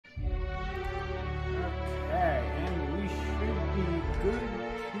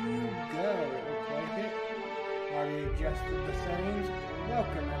adjusted the settings.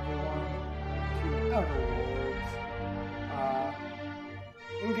 Welcome everyone to Outer Worlds.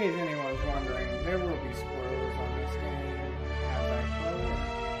 In case anyone's wondering, there will be spoilers on this game as I play it.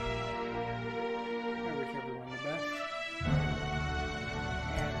 I wish everyone the best.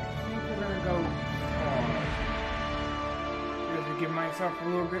 And I think we're gonna go hard. Just to give myself a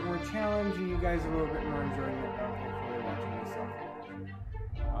little bit more challenge and you guys a little bit more enjoyment of hopefully watching myself.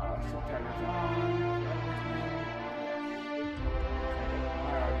 Subtitles on.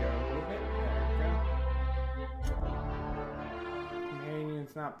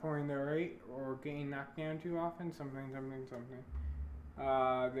 Canadians not pulling their weight or getting knocked down too often. Something.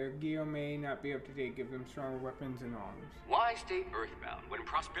 Their gear may not be up to date. Give them stronger weapons and arms. Why stay earthbound when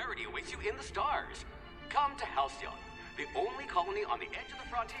prosperity awaits you in the stars? Come to Halcyon, the only colony on the edge of the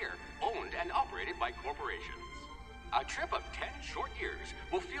frontier, owned and operated by corporations. A trip of 10 short years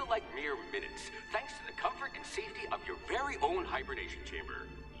will feel like mere minutes, thanks to the comfort and safety of your very own hibernation chamber.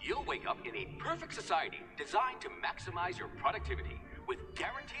 You'll wake up in a perfect society designed to maximize your productivity with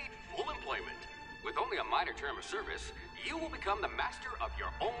guaranteed full employment. With only a minor term of service, you will become the master of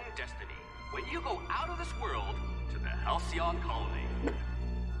your own destiny when you go out of this world to the Halcyon colony.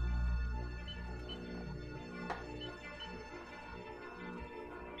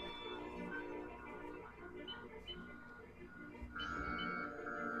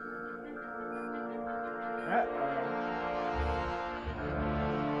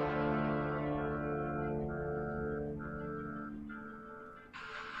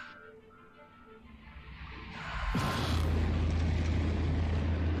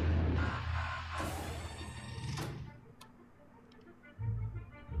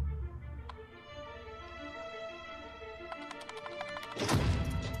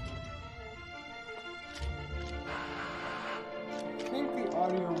 I think the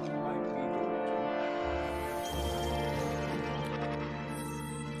audio might be good.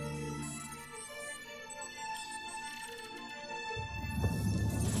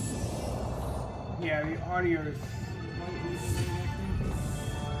 Yeah, the audio is slightly delayed,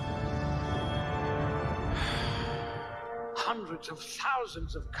 Hundreds of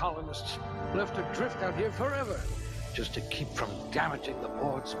thousands of colonists left adrift out here forever, just to keep from damaging the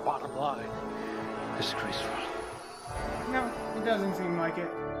board's bottom line. Disgraceful. No, it doesn't seem like it.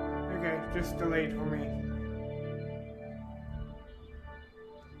 Okay, just delayed for me.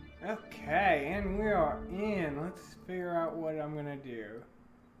 Okay, and we are in. Let's figure out what I'm gonna do.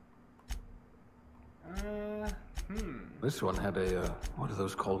 This one had a, what are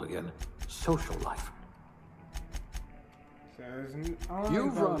those called again? Social life. So there's only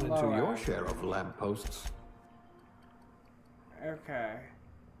You've the run into low your aspect. share of lampposts. Okay.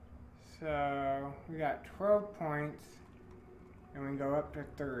 So we got 12 points. And we go up to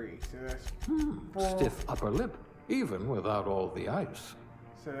 3. So there's 4. Stiff upper lip, even without all the ice.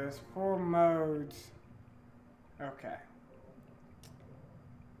 So there's 4 modes. Okay.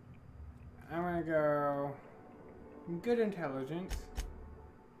 I'm gonna go good intelligence.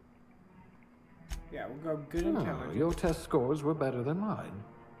 Yeah, we'll go good intelligence. Your test scores were better than mine.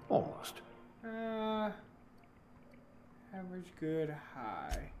 Almost. Average, good,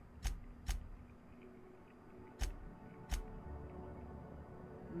 high.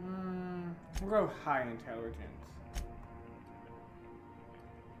 We'll go high intelligence.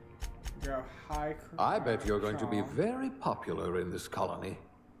 Go high. I bet you're going to be very popular in this colony.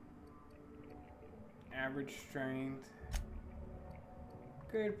 Average strength.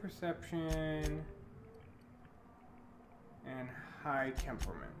 Good perception. And high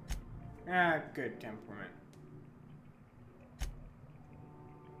temperament. Good temperament.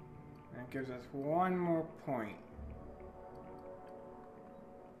 That gives us 1 more point.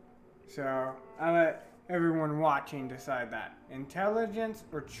 So, I'll let everyone watching decide that. Intelligence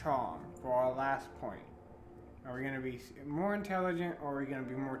or charm for our last point. Are we going to be more intelligent or are we going to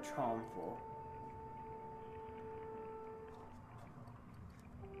be more charmful?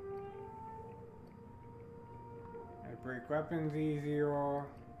 I break weapons easier.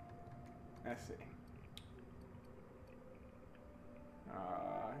 Let's see.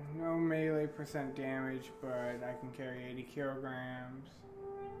 No melee % damage, but I can carry 80 kilograms.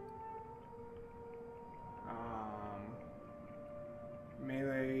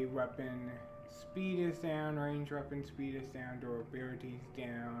 Melee weapon speed is down, range weapon speed is down, durability is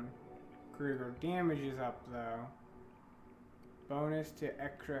down. Critical damage is up though. Bonus to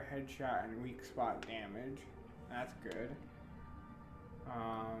extra headshot and weak spot damage. That's good.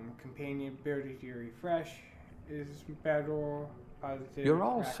 Companion ability to refresh is better. Positive. You're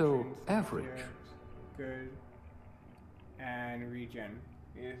also reactions, average. Good. And regen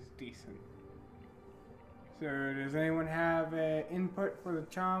is decent. So, does anyone have input for the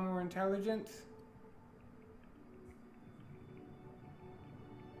charm or intelligence?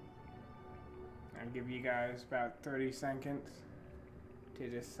 I'll give you guys about 30 seconds to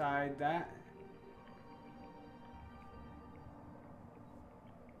decide that.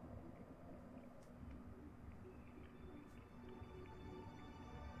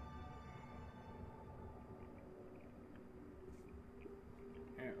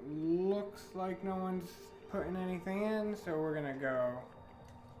 It looks like no one's putting anything in, so we're gonna go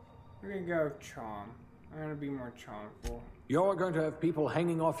charm. I'm gonna be more charmful. You're going to have people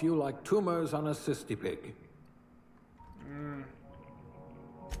hanging off you like tumors on a cysty pig.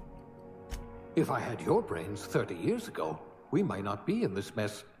 If I had your brains 30 years ago, we might not be in this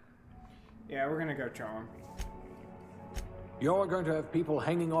mess. Yeah, we're gonna go charm. You're going to have people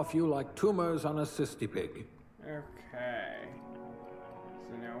hanging off you like tumors on a cysty pig. Okay.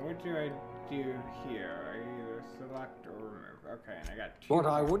 So now what do I do here? I either select or remove. Okay, and I got 2. What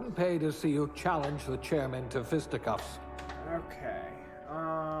I wouldn't pay to see you challenge the chairman to fisticuffs. Okay.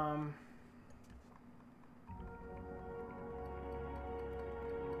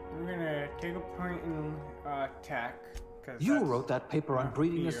 We're gonna take a point in tech. You wrote that paper on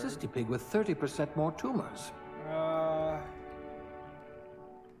breeding a cysty pig with 30% more tumors.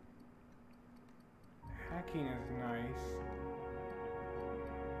 Hacking is nice.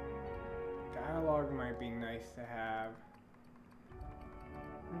 Dialogue might be nice to have.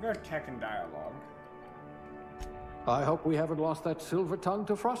 We'll go tech and dialogue. I hope we haven't lost that silver tongue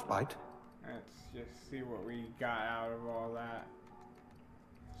to frostbite. Let's just see what we got out of all that.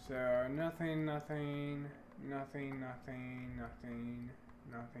 So, nothing, nothing, nothing, nothing, nothing,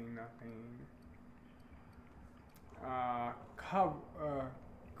 nothing, nothing.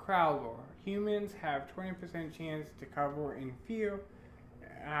 Crowd lore. Humans have 20% chance to cover in fear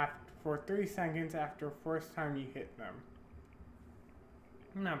for 3 seconds after first time you hit them.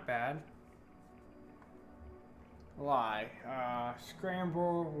 Not bad. Lie.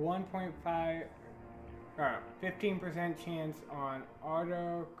 Scramble 1.5 15% chance on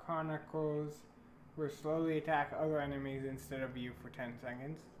auto chronicles will slowly attack other enemies instead of you for 10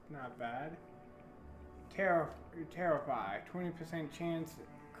 seconds. Not bad. Terrify. 20% chance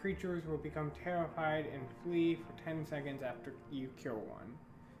creatures will become terrified and flee for 10 seconds after you kill one.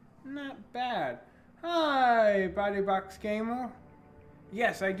 Not bad. Hi, Bodybox Gamer.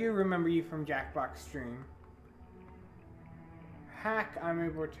 Yes, I do remember you from Jackbox stream. Hack, I'm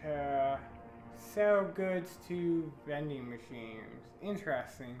able to sell goods to vending machines.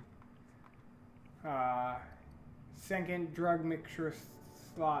 Interesting. Second drug mixture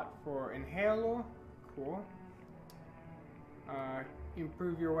slot for inhaler. Cool.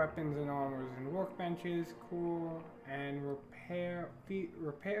 Improve your weapons and armors and workbenches. Cool. And repair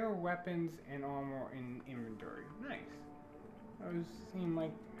weapons and armor in inventory. Nice. Those seem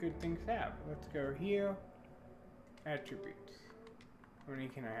like good things to have. Let's go here. Attributes. How many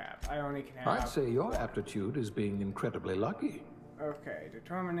can I have? I only can have... I'd say your aptitude is being incredibly lucky. Okay,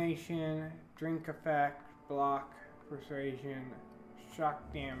 determination, drink effect, block, persuasion,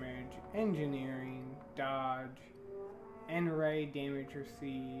 shock damage, engineering, dodge, N-ray damage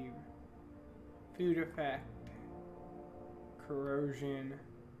received, food effect, corrosion,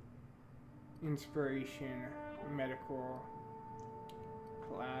 inspiration, medical,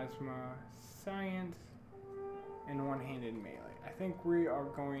 plasma, science, and one-handed melee. I think we are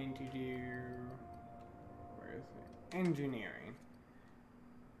going to do, where is it? Engineering.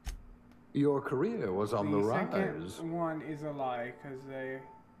 Your career was on the rise. The second one is a lie, because the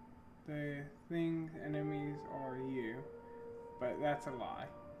enemies are you, but that's a lie.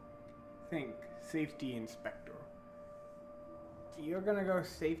 Think, safety inspector. You're gonna go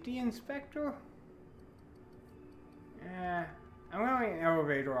safety inspector? I'm going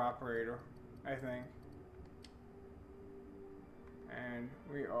elevator operator, I think. And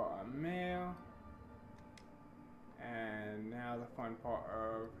we are a male. And now the fun part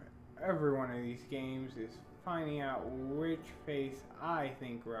of every one of these games is finding out which face I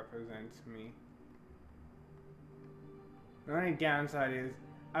think represents me. The only downside is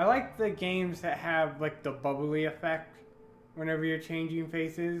I like the games that have like the bubbly effect whenever you're changing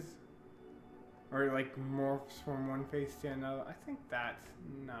faces. Or it like morphs from one face to another. I think that's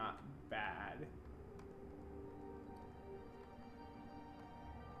not bad.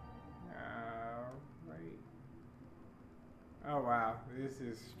 Right. Oh wow, this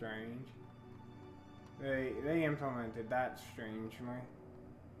is strange. They implemented that strangely.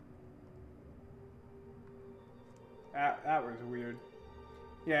 That was weird.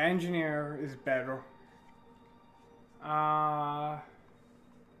 Yeah, engineer is better.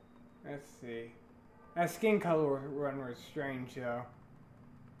 Let's see. That skin color one was strange though.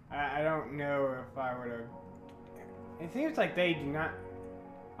 I don't know if I would have. It seems like they do not.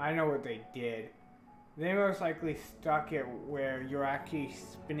 I know what they did. They most likely stuck it where you're actually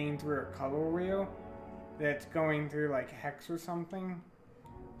spinning through a color wheel that's going through like hex or something.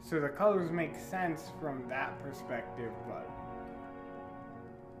 So the colors make sense from that perspective, but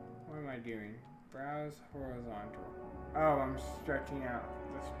what am I doing? Browse horizontal. Oh, I'm stretching out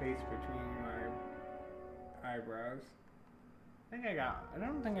the space between my eyebrows. I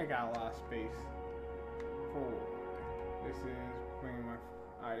don't think I got a lot of space forward. This is bringing my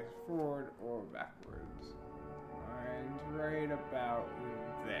eyes forward or backwards. And right about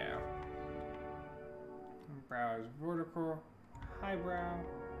there. Brows vertical, high brow,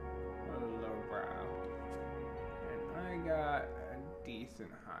 low brow. And I got a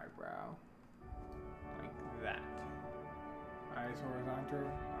decent high brow. Like that. Eyes horizontal,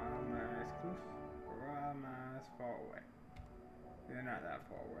 my eyes close, or my eyes far away. They're not that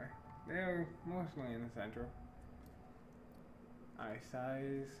far away. They're mostly in the center. Eye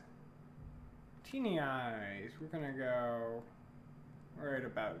size. Teeny eyes. We're gonna go right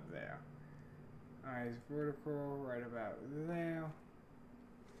about there. Eyes vertical, right about there.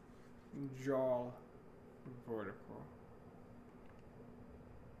 Jaw vertical.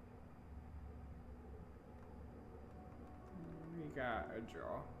 We got a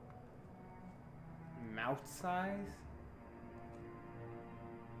jaw. Mouth size.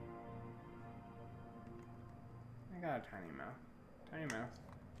 I got a tiny mouth. Tiny mouth.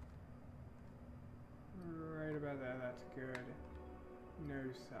 Right about that, that's good.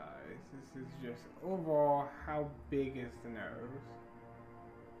 Nose size. This is just overall, how big is the nose?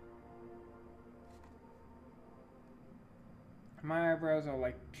 My eyebrows are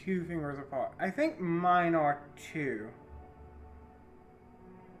like 2 fingers apart. I think mine are 2.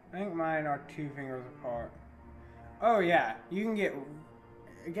 I think mine are 2 fingers apart. Oh yeah, you can get...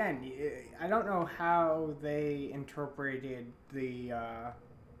 Again, I don't know how they interpreted the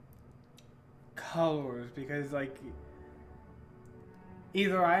colors, because like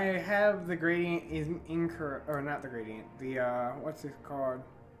either I have the gradient is incorrect, or not the gradient, the what's it called,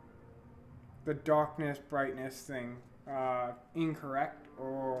 the darkness brightness thing incorrect,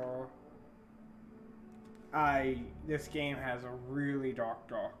 or this game has a really dark.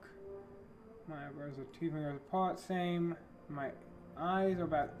 My eyebrows are 2 fingers apart, same. My eyes are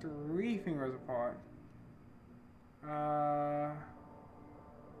about 3 fingers apart.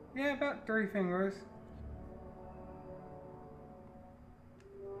 Yeah, about 3 fingers.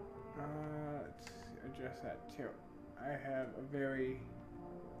 Let's adjust that too. I have a very...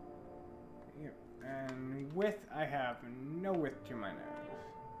 Yep. And width, I have no width to my nose.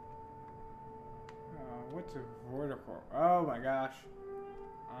 What's a vertical? Oh my gosh.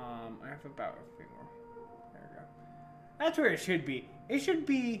 I have about a finger. There we go. That's where it should be. It should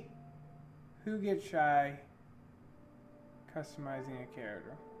be Who Gets Shy Customizing a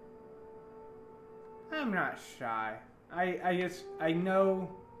Character. I'm not shy. I know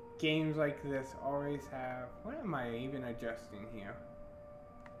games like this always have... What am I even adjusting here?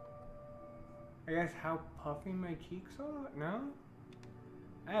 I guess how puffy my cheeks are? No?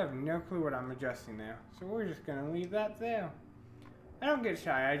 I have no clue what I'm adjusting there. So we're just gonna leave that there. I don't get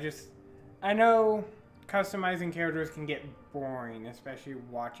shy. I know customizing characters can get boring, especially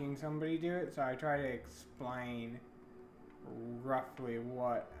watching somebody do it. So I try to explain roughly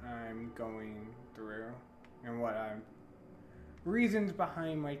what I'm going through and what I'm... reasons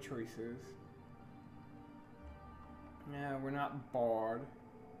behind my choices. Yeah, we're not barred.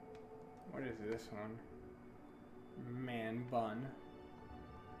 What is this one? Man bun.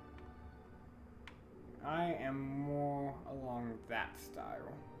 I am more along that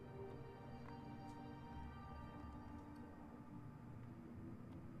style.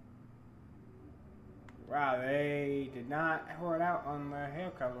 Wow, they did not hold out on the hair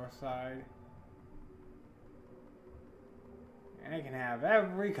color side. And I can have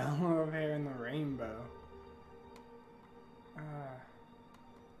every color of hair in the rainbow.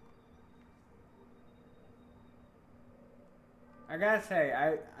 I gotta say,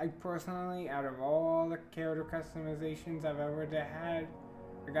 I personally, out of all the character customizations I've ever had,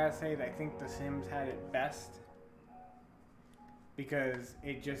 I gotta say that I think The Sims had it best. Because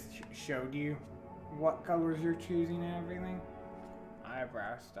it just showed you what colors you're choosing and everything.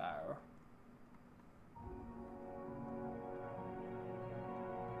 Eyebrow style.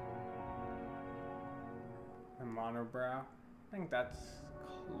 The monobrow. I think that's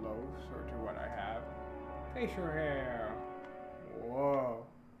closer to what I have. Facial hair. Whoa.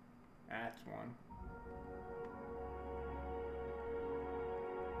 That's one.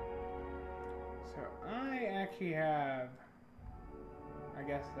 So actually have... I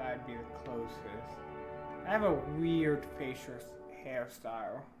guess that'd be the closest. I have a weird facial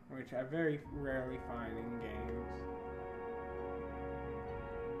hairstyle, which I very rarely find in games.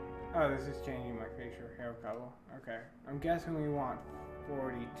 Oh, this is changing my facial hair color. Okay. I'm guessing we want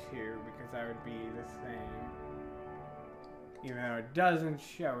 42 because that would be the same. Even though it doesn't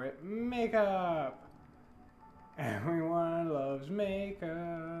show it. Makeup! Everyone loves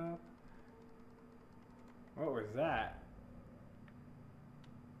makeup. What was that?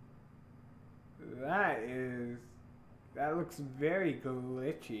 That looks very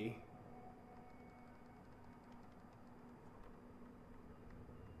glitchy.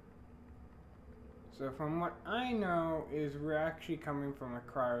 So from what I know is we're actually coming from a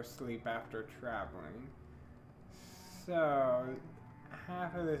cryo sleep after traveling. So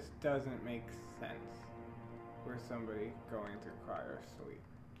half of this doesn't make sense for somebody going through cryo sleep.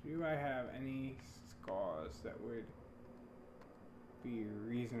 Do I have any scars that would be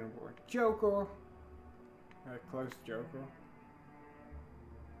reasonable? Joker! A close Joker.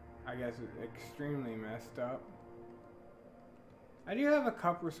 I guess it's extremely messed up. I do have a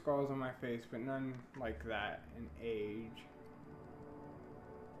couple of scars on my face, but none like that in age.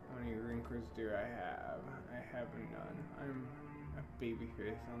 How many wrinkles do I have? I have none. I'm a baby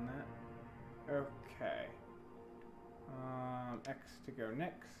face on that. Okay. X to go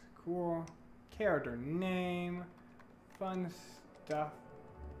next. Cool. Character name. Fun stuff.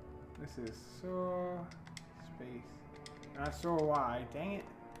 This is Saw. Space. Not Saw Y. Dang it.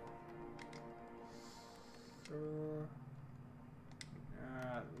 Saw.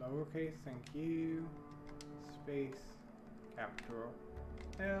 Lowercase. Thank you. Space. Capital.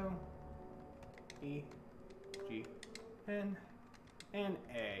 L. E. G. N. And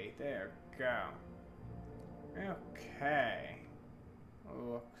A. There we go. Okay.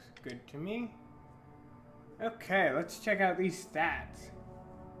 Looks good to me. Okay, let's check out these stats.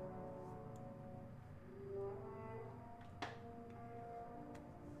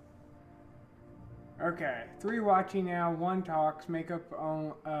 Okay, 3 watching now, 1 talks, makeup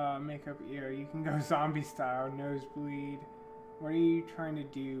ear. You can go zombie style, nosebleed. What are you trying to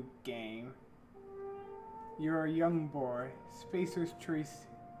do, game? You're a young boy. Spencer's Choice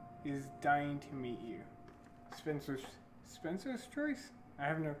is dying to meet you. Spencer's Choice? I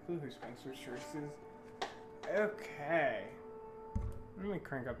have no clue who Spencer's Choice is. Okay. Let me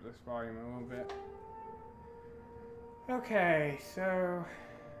crank up this volume a little bit. Okay, so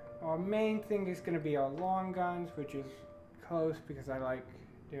our main thing is going to be our long guns, which is close because I like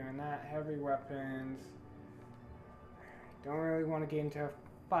doing that. Heavy weapons. Don't really want to get into a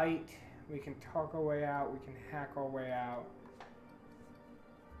fight. We can talk our way out. We can hack our way out.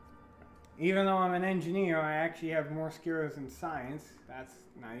 Even though I'm an engineer, I actually have more skills in science. That's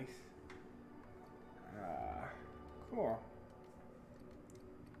nice. Cool.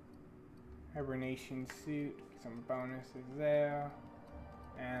 Hibernation suit. Some bonuses there.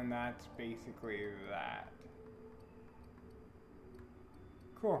 And that's basically that.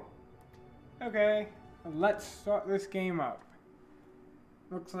 Cool. Okay. Let's start this game up.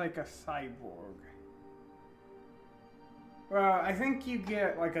 Looks like a cyborg. Well, I think you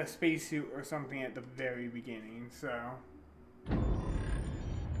get like a spacesuit or something at the very beginning, so.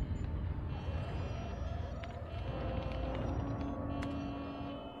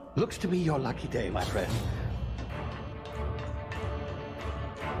 Looks to be your lucky day, my friend.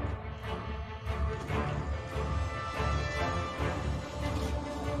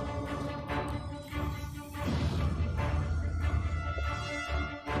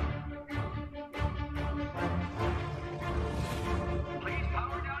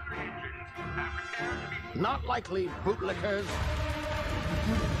 Not likely, bootlickers.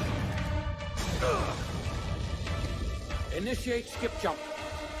 Initiate skip jump.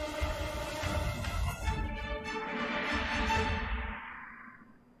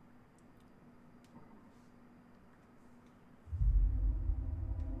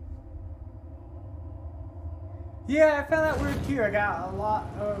 Yeah, I found that weird too. I got a lot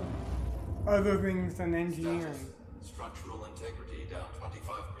of other things than engineering. Structural integrity down 25%.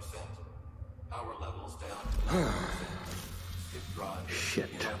 Power levels down 11%. Skip drive. Shit.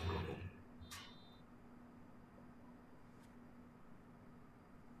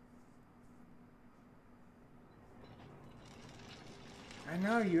 I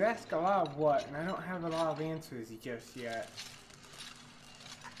know, you ask a lot of what, and I don't have a lot of answers just yet.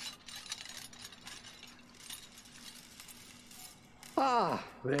 Ah,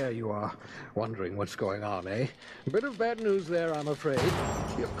 there you are. Wondering what's going on, eh? A bit of bad news there, I'm afraid.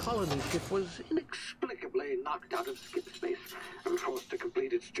 Your colony ship was inexplicably knocked out of skip space and forced to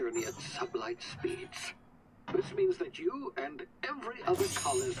complete its journey at sublight speeds. This means that you and every other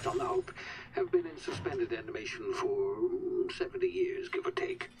colonist on the Hope have been in suspended animation for 70 years, give or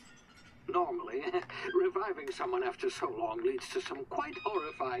take. Normally, reviving someone after so long leads to some quite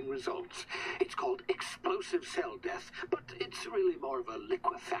horrifying results. It's called explosive cell death, but it's really more of a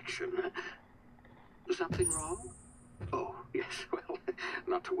liquefaction. Something wrong? Oh, yes, well,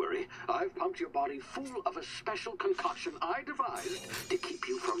 not to worry. I've pumped your body full of a special concoction I devised to keep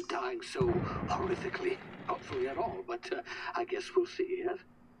you from dying so horrifically. Hopefully at all, but I guess we'll see, yes?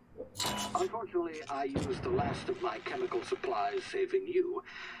 Unfortunately, I used the last of my chemical supplies saving you.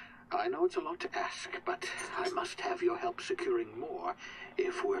 I know it's a lot to ask, but I must have your help securing more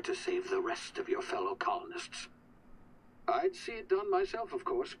if we're to save the rest of your fellow colonists. I'd see it done myself, of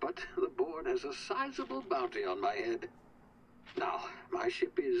course, but the board has a sizable bounty on my head. Now, my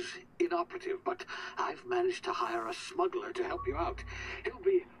ship is inoperative, but I've managed to hire a smuggler to help you out. He'll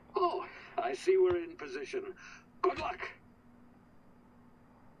be... Oh, I see we're in position. Good luck!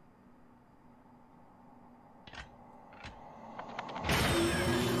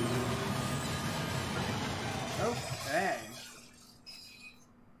 Okay.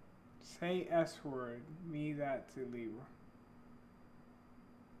 Say S word. Me that to leave.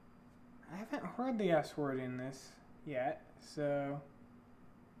 I haven't heard the S word in this yet, so...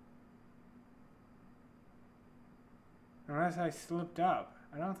 Unless I slipped up.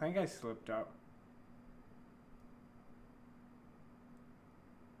 I don't think I slipped up.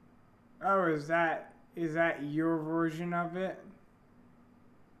 Oh, is that your version of it?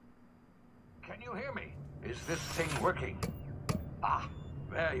 Can you hear me? Is this thing working? Ah,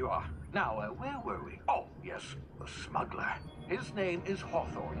 there you are. Now, where were we? Oh, yes, the smuggler. His name is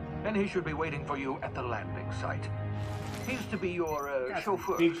Hawthorne, and he should be waiting for you at the landing site. He's to be your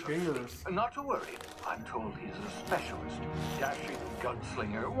chauffeur. Big fingers. Not to worry. I'm told he's a specialist. Dashing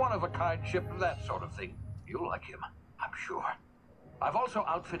gunslinger, one-of-a-kind ship, that sort of thing. You'll like him, I'm sure. I've also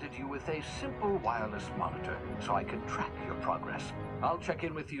outfitted you with a simple wireless monitor, so I can track your progress. I'll check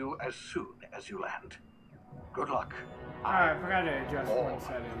in with you as soon as you land. Good luck. I forgot to adjust All one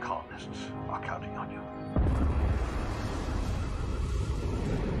setting. colonists are counting on you.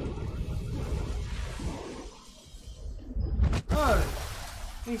 Oh,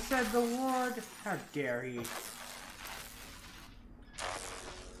 he said the word. How dare he?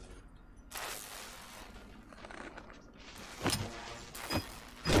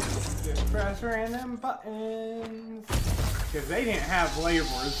 Just press random buttons. Because they didn't have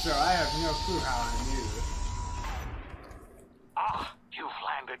labels, so I have no clue how I knew this. Ah, you've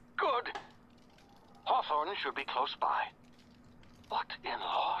landed. Good. Hawthorne should be close by. What in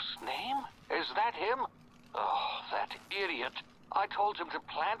law's name? Is that him? Oh, that idiot. I told him to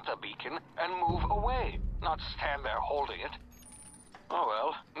plant the beacon and move away, not stand there holding it. Oh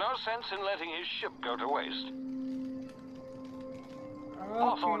well, no sense in letting his ship go to waste.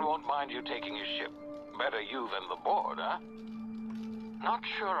 Hawthorne won't mind you taking his ship. Better you than the board, huh? Not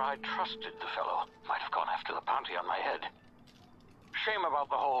sure I trusted the fellow. Might have gone after the bounty on my head. Shame about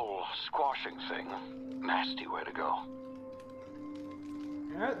the whole squashing thing. Nasty way to go.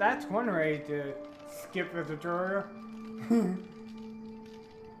 Yeah, that's one way to skip the tutorial.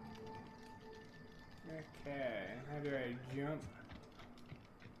 Okay, how do I jump?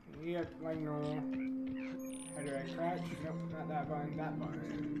 Yep, like normal. How do I crouch? Nope, not that button, that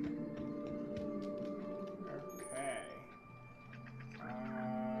button. Okay.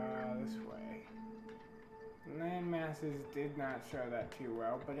 This way. Land masses did not show that too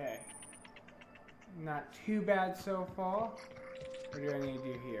well, but hey. Not too bad so far. What do I need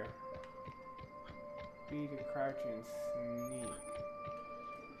to do here? B to crouch and sneak.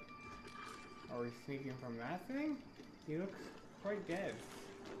 Are we sneaking from that thing? He looks quite dead.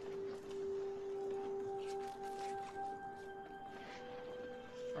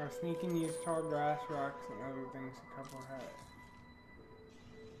 Our sneaking use tall grass, rocks, and other things to couple ahead.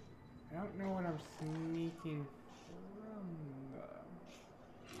 I don't know what I'm sneaking from, though.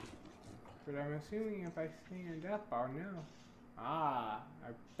 But I'm assuming if I stand up, I'll know. Ah,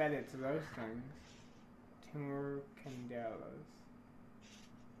 I bet it's those things. Timur candelas.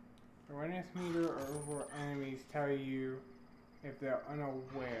 The awareness meter over enemies tell you if they're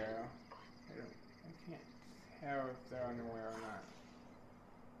unaware. I can't tell if they're unaware or not.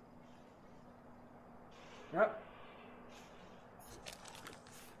 Yep.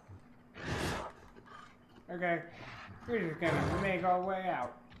 Okay, we're just gonna make our way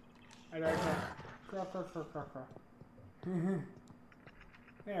out. I don't know.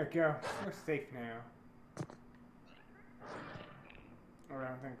 There we go. We're safe now. Or I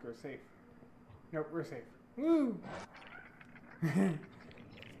don't think we're safe. Nope, we're safe. Woo!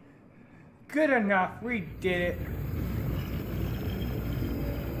 Good enough. We did it.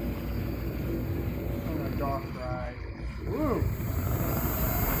 On a dark ride. Woo.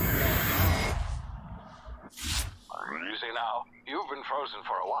 You see now, you've been frozen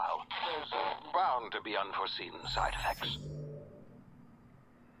for a while. There's bound to be unforeseen side effects.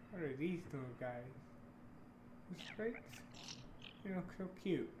 What are these little guys? The sprites? They look so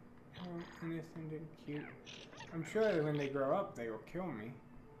cute. So innocent and cute. I'm sure that when they grow up, they will kill me.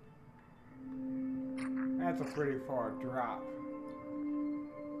 That's a pretty far drop.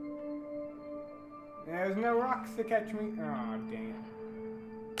 There's no rocks to catch me. Oh, dang it.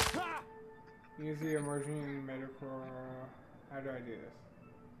 Use the emergency medical. How do I do this?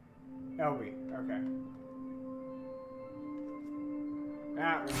 LB. Okay.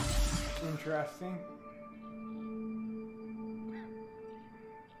 That was interesting.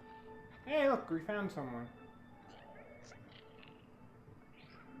 Hey, look, we found someone.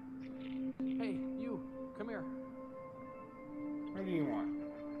 Hey, you, come here. What do you want?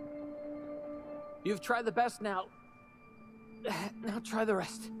 You've tried the best now. Now try the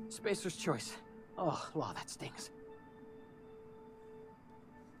rest. Spacer's choice. Oh, wow, that stings.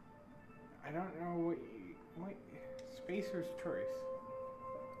 I don't know what Spacer's choice.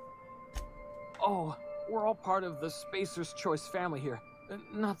 Oh, we're all part of the Spacer's Choice family here.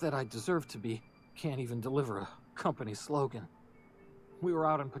 Not that I deserve to be. Can't even deliver a company slogan. We were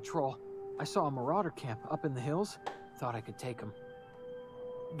out on patrol. I saw a marauder camp up in the hills. Thought I could take him.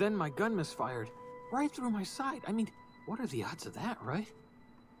 Then my gun misfired. Right through my side. I mean, what are the odds of that, right?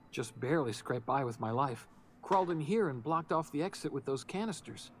 Just barely scraped by with my life. Crawled in here and blocked off the exit with those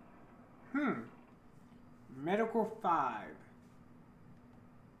canisters. Medical 5.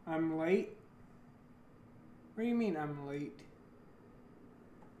 I'm late? What do you mean I'm late?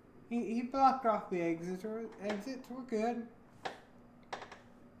 He blocked off the exits. We're good.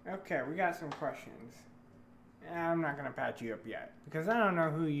 Okay, we got some questions. I'm not gonna patch you up yet, because I don't know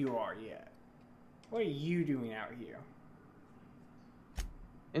who you are yet. What are you doing out here?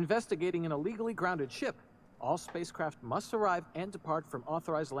 Investigating an illegally grounded ship. All spacecraft must arrive and depart from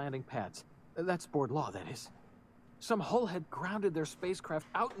authorized landing pads. That's board law, that is. Some hull had grounded their spacecraft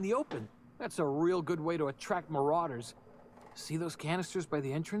out in the open. That's a real good way to attract marauders. See those canisters by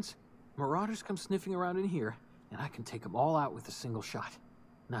the entrance? Marauders come sniffing around in here, and I can take them all out with a single shot.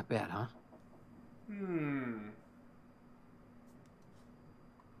 Not bad, huh?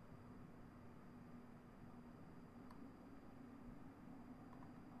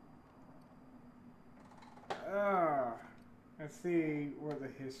 Let's see what the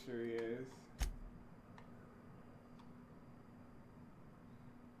history is.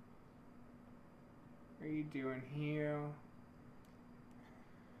 What are you doing here?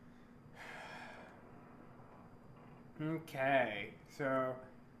 Okay, so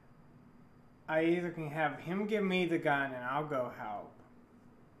I either can have him give me the gun and I'll go help.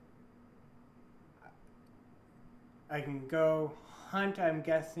 I can go hunt, I'm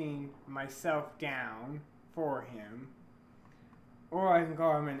guessing, myself down for him. Or I can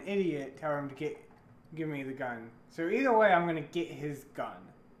call him an idiot, tell him to give me the gun. So either way, I'm going to get his gun.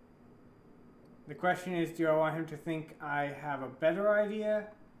 The question is, do I want him to think I have a better idea?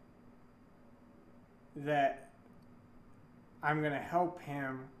 That I'm going to help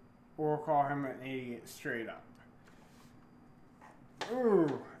him, or call him an idiot straight up?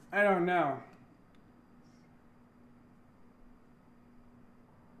 Ooh, I don't know.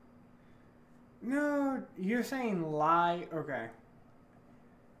 No, you're saying lie? Okay.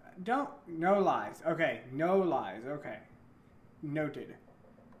 No lies. Okay, no lies. Okay. Noted.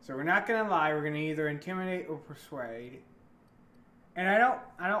 So we're not gonna lie, we're gonna either intimidate or persuade. And I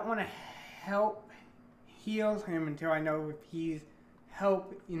don't wanna heal him until I know if he's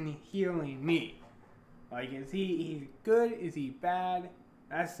help in healing me. Like, is he's good? Is he bad?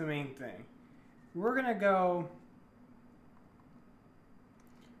 That's the main thing. We're gonna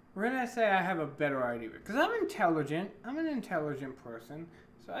say I have a better idea. Because I'm intelligent. I'm an intelligent person.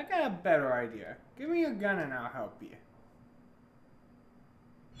 So I got a better idea. Give me a gun and I'll help you.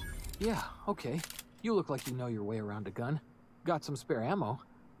 Yeah, okay. You look like you know your way around a gun. Got some spare ammo,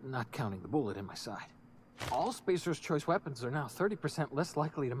 not counting the bullet in my side. All Spacer's Choice weapons are now 30% less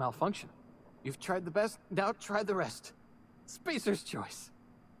likely to malfunction. You've tried the best, now try the rest. Spacer's Choice.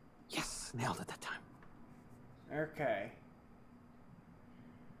 Yes, nailed it that time. Okay.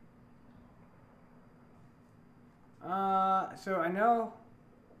 So I know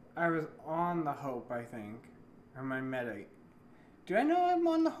I was on the Hope, I think. Or am I meditating? Do I know I'm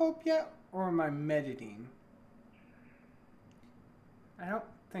on the Hope yet? Or am I meditating? I don't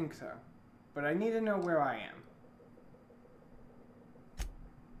think so. But I need to know where I am.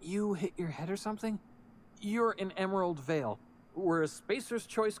 You hit your head or something? You're in Emerald Vale. We're a Spacer's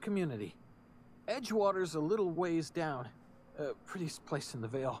Choice community. Edgewater's a little ways down. Prettiest place in the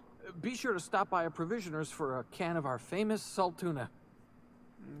Vale. Be sure to stop by a provisioner's for a can of our famous salt tuna.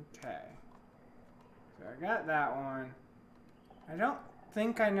 Okay. So I got that one. I don't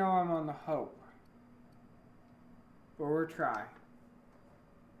think I know I'm on the Hope. But we'll try.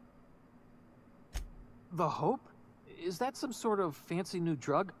 The Hope? Is that some sort of fancy new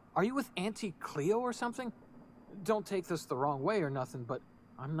drug? Are you with Auntie Cleo or something? Don't take this the wrong way or nothing, but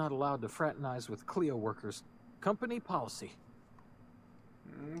I'm not allowed to fraternize with Cleo workers. Company policy.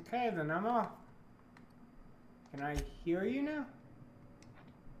 Okay, then I'm off. Can I hear you now?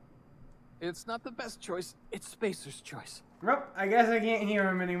 It's not the best choice, it's Spacer's Choice. Nope, I guess I can't hear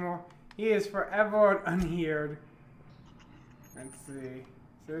him anymore. He is forever unheard. Let's see.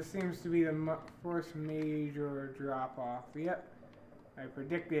 So this seems to be the first major drop-off. Yep, I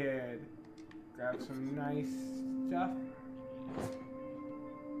predicted. Grab some nice stuff.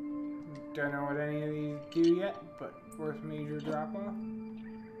 Don't know what any of these do yet, but first major drop-off.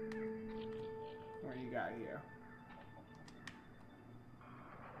 What do you got here?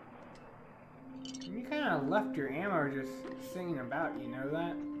 You kind of left your ammo just sitting about, you know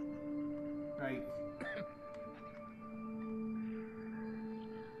that? Like...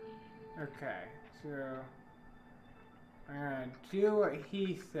 Okay, so... I'm gonna do what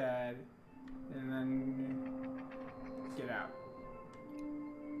he said, and then... get out.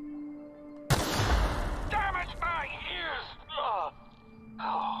 Damn it, my ears! Oh,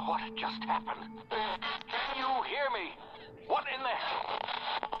 what just happened? Can you hear me? What in the...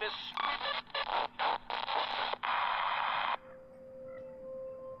 This...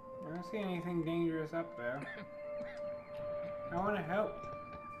 I don't see anything dangerous up there. I want to help.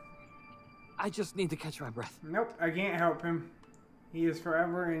 I just need to catch my breath. Nope, I can't help him. He is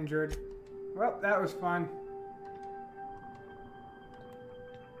forever injured. Well, that was fun.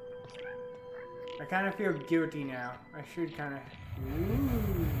 I kind of feel guilty now. I should kind of...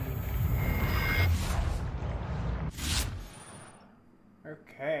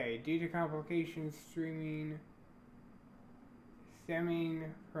 Okay, due to complications stemming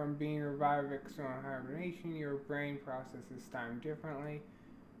from being revived external hibernation, your brain processes time differently.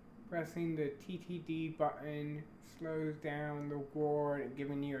 Pressing the TTD button slows down the ward,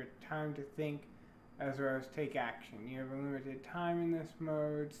 giving you time to think as well as take action. You have a limited time in this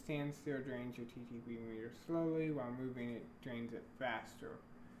mode. Stand still drains your TTB meter slowly, while moving it drains it faster.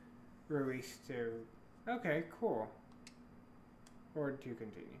 Release to... Okay, cool. Or to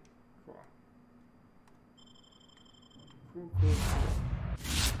continue. Cool. Cool, cool, cool.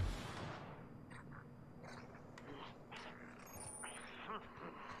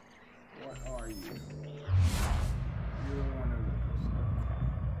 What are you? You're one of those.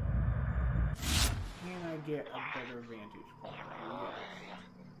 Okay. Can I get a better vantage point? Yes.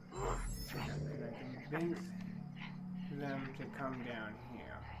 Can I convince them to come down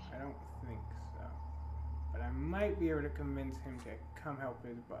here? I don't think so. But I might be able to convince him to come help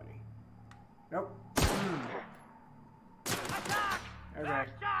his buddy. Nope. Okay.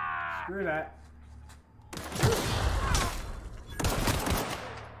 Screw that.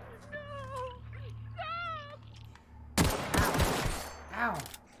 Ow!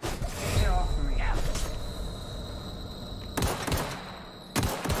 Get off of me.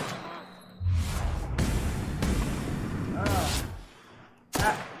 Oh.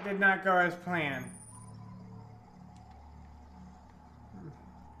 That did not go as planned.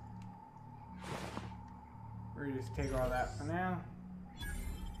 We'll just take all that for now.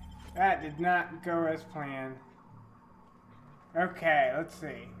 That did not go as planned. Okay, let's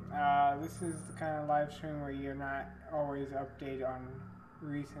see. This is the kind of live stream where you're not always updated on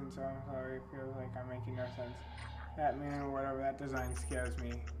recent, so I'm sorry, it feels like I'm making no sense. That man or whatever, that design scares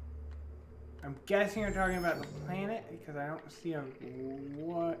me. I'm guessing you're talking about the planet, because I don't see a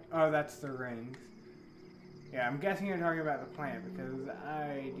what? Oh, that's the rings. Yeah, I'm guessing you're talking about the planet, because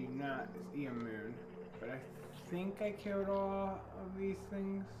I do not see a moon. But I think I killed all of these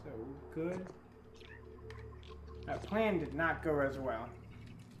things, so good. That plan did not go as well.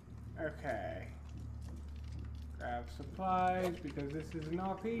 Okay. Grab supplies, because this is an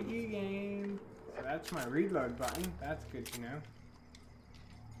RPG game. So that's my reload button. That's good to know.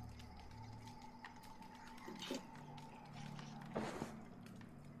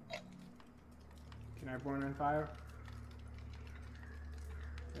 Can I burn on fire?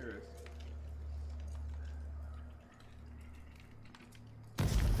 There it is.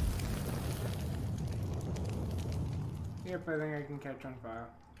 Yep, I think I can catch on fire.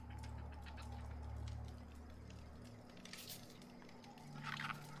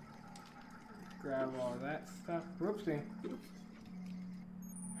 grab all that stuff. Whoopsie.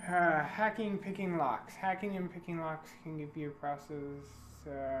 Hacking, picking locks. Hacking and picking locks can give you a process.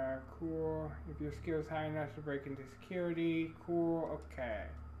 Cool. If your skill is high enough to break into security. Cool. Okay.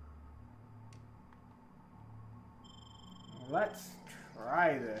 Let's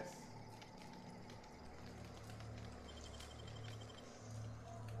try this.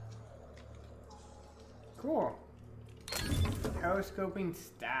 Cool. Telescoping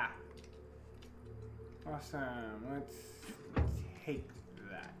staff. Awesome. Let's take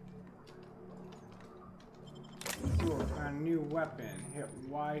that. Cool. Found a new weapon. Hit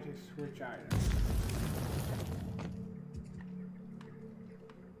Y to switch items.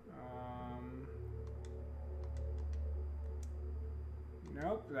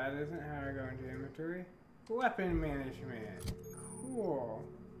 Nope, that isn't how I go into inventory. Weapon management. Cool.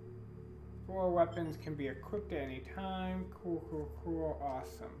 4 weapons can be equipped at any time. Cool, cool, cool.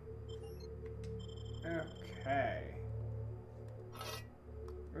 Awesome. Okay.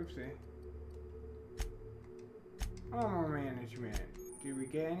 Oopsie. Armor management. Do we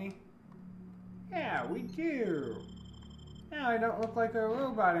get any? Yeah, we do. Now I don't look like a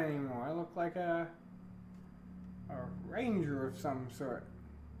robot anymore. I look like a ranger of some sort.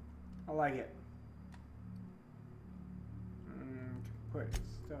 I like it. Put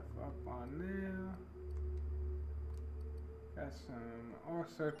stuff up on there. Got some all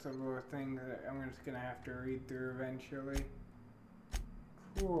sorts of little things that I'm just gonna have to read through eventually.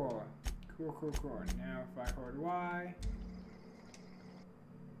 Cool. Cool, cool, cool. Now if I hold Y,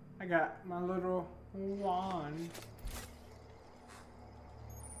 I got my little wand.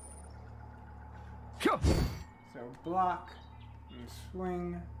 So block and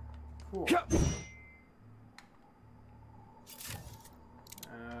swing. Cool.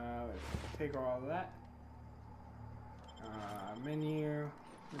 Let's take all of that. Menu.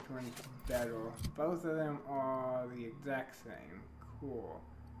 Which one's better? Both of them are the exact same. Cool.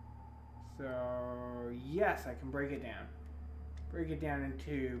 So yes, I can break it down. Break it down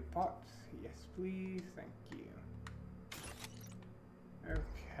into parts. Yes, please. Thank you.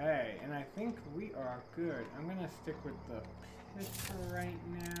 Okay, and I think we are good. I'm gonna stick with the pistol right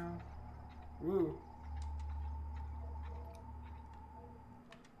now. Woo.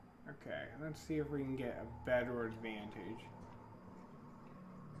 Okay, let's see if we can get a better advantage.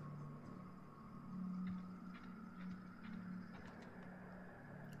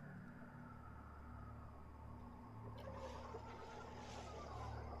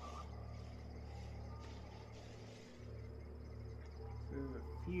 There's a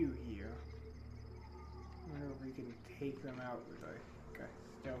few here. I wonder if we can take them out with a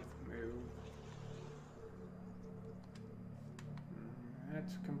stealth move.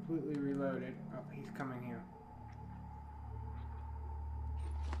 That's completely reloaded. Oh, he's coming here.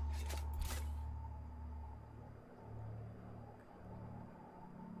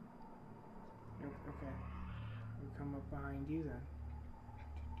 Nope, okay. We'll come up behind you then.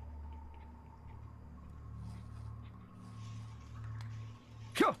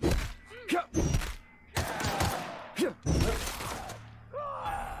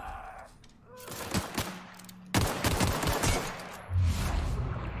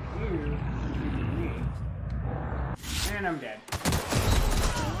 And I'm dead.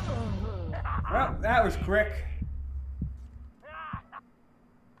 Well, that was quick.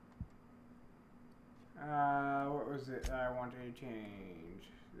 What was it I wanted to change?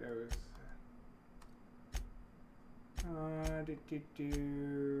 There was...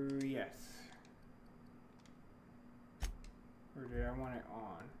 yes. Or did I want it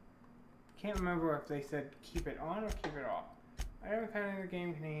on? Can't remember if they said keep it on or keep it off. Item kind of the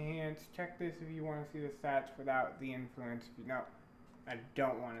game can enhance. Check this if you want to see the stats without the influence. No, I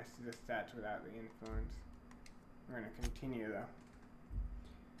don't want to see the stats without the influence. We're going to continue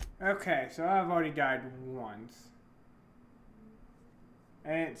though. Okay, so I've already died once. I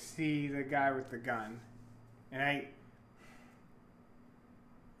didn't see the guy with the gun. And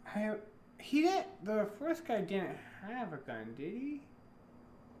he didn't, the first guy didn't have a gun, did he?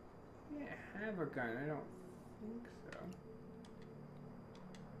 He didn't have a gun, I don't think so.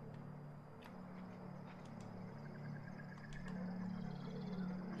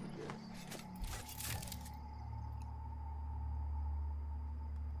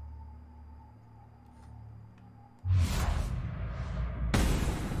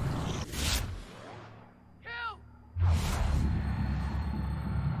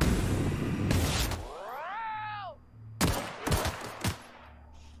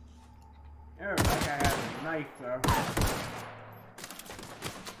 Oh, that guy has a knife though.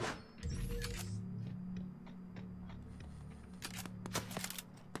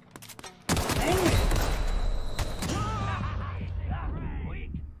 Dang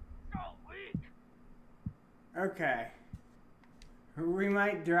Okay. We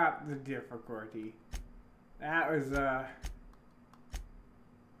might drop the difficulty. That was,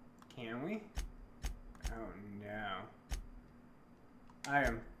 Can we? Oh no. I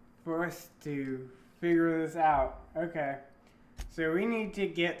am forced to figure this out. Okay. So we need to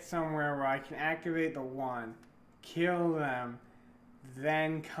get somewhere where I can activate the one, kill them,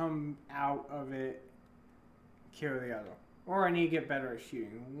 then come out of it, kill the other. Or I need to get better at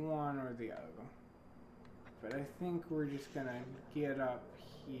shooting, one or the other. But I think we're just gonna get up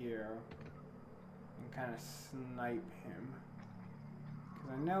here and kind of snipe him.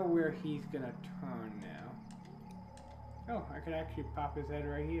 Because I know where he's gonna turn now. Oh, I could actually pop his head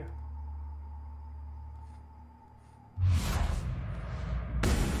right here.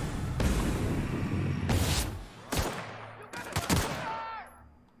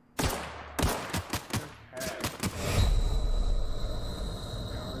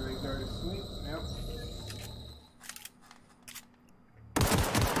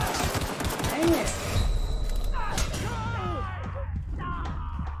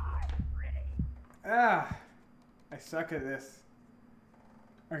 I suck at this.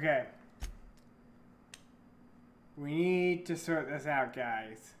 Okay. We need to sort this out,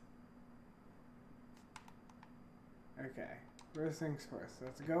 guys. Okay. First things first.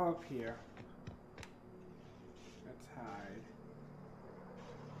 Let's go up here. Let's hide.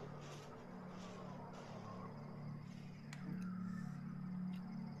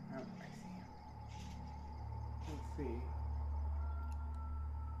 Oh, I see him. Let's see.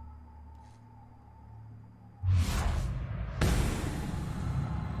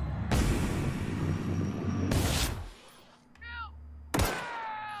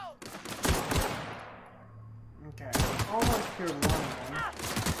 Almost killed one of them.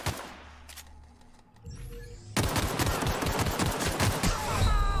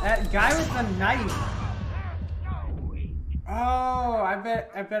 That guy with the knife. Oh, I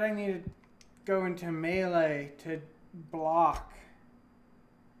bet I need to go into melee to block.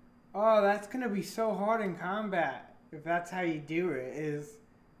 Oh, that's gonna be so hard in combat. If that's how you do it, is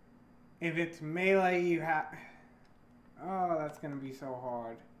if it's melee you have. Oh, that's gonna be so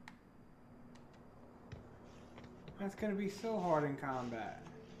hard. That's gonna be so hard in combat.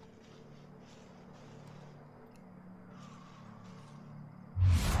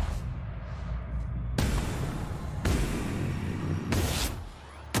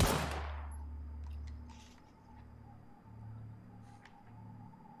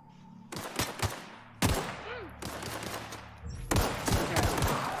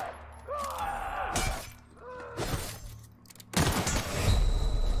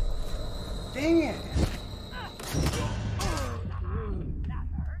 Dang it!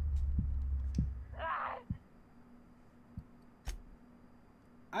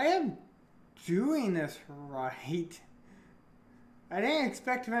 I am doing this right. I didn't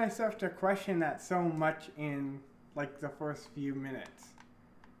expect myself to question that so much in, like, the first few minutes.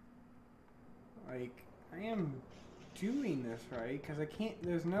 Like, I am doing this right, because I can't,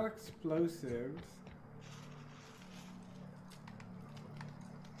 there's no explosives.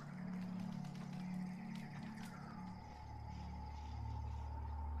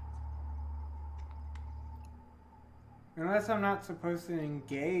 Unless I'm not supposed to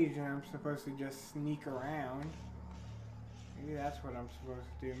engage and I'm supposed to just sneak around. Maybe that's what I'm supposed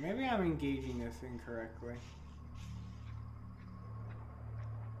to do. Maybe I'm engaging this incorrectly.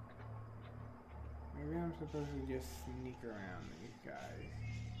 Maybe I'm supposed to just sneak around these guys.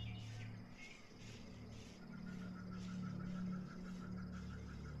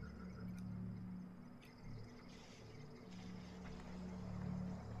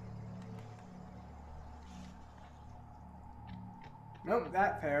 Nope,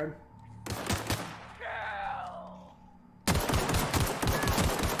 that failed.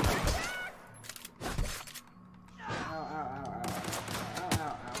 Ow, ow, ow, ow. Ow,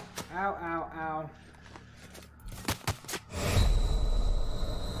 ow, ow. Ow, ow, ow.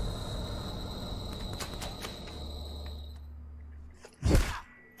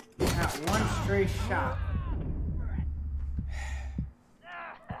 Got one stray shot.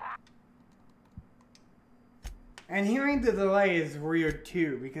 And hearing the delay is weird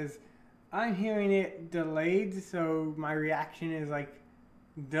too, because I'm hearing it delayed, so my reaction is like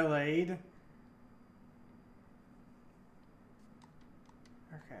delayed.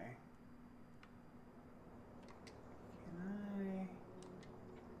 Okay.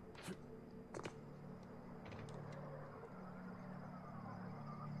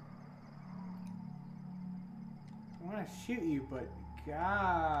 Can I want to shoot you, but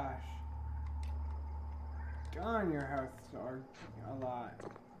gosh. Darn, your healths are a lot.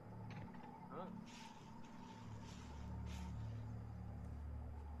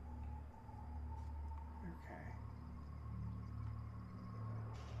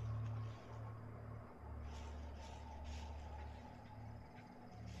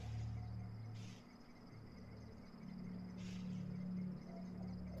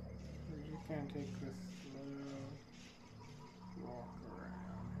 just gonna take this slow walk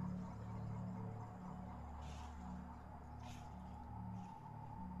around.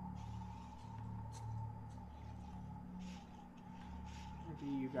 What do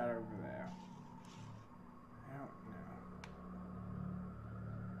you got over there? I don't know.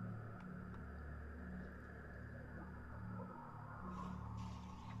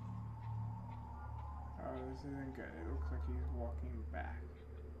 Oh, this isn't good. It looks like he's walking back.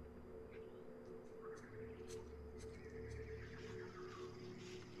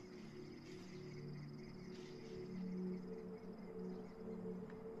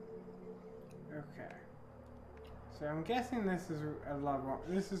 Okay. So I'm guessing this is a level.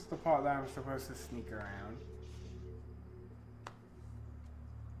 This is the part that I'm supposed to sneak around.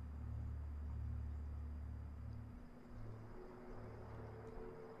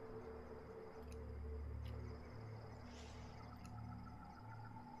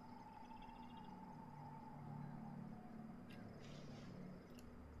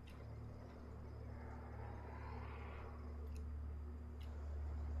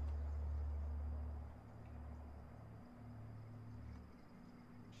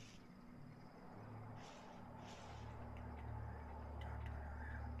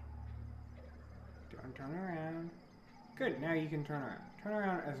 Don't turn around. Good, now you can turn around. Turn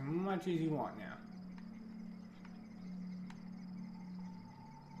around as much as you want now.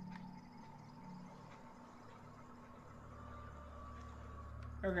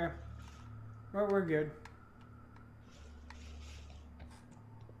 Okay. Well, we're good.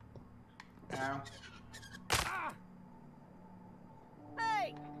 Ow. Ah!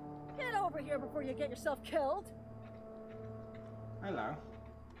 Hey! Get over here before you get yourself killed! Hello.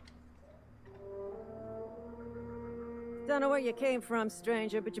 Don't know where you came from,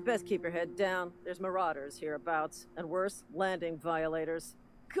 stranger, but you best keep your head down. There's marauders hereabouts, and worse, landing violators.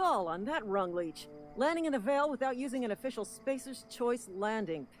 Gall on that rung leech. Landing in the Vale without using an official Spacer's Choice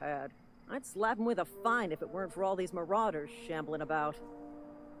landing pad. I'd slap him with a fine if it weren't for all these marauders shambling about.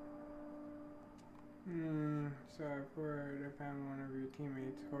 So I've heard I found one of your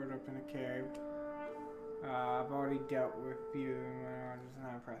teammates holed up in a cave. I've already dealt with a few of them and I was just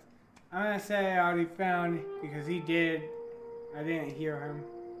not impressed. I'm gonna say I already found, because he did. I didn't hear him.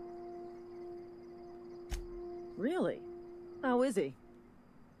 Really? How is he?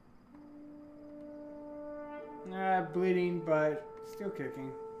 Bleeding, but still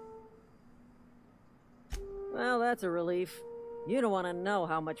kicking. Well, that's a relief. You don't want to know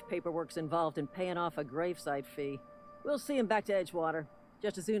how much paperwork's involved in paying off a gravesite fee. We'll see him back to Edgewater,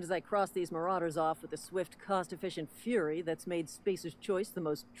 just as soon as I cross these marauders off with the swift, cost-efficient fury that's made Spacer's Choice the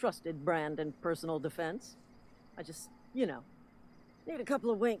most trusted brand in personal defense. I just, you know, need a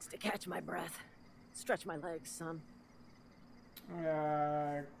couple of winks to catch my breath. Stretch my legs, son.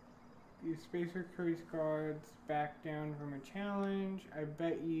 You Spacer Choice cards back down from a challenge. I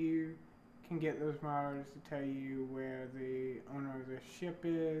bet you can get those marauders to tell you where the owner of the ship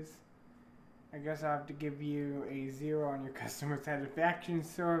is. I guess I'll have to give you a 0 on your customer satisfaction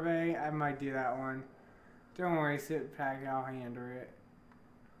survey. I might do that one. Don't worry, sit back, I'll handle it.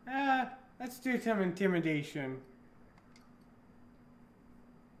 Let's do some intimidation.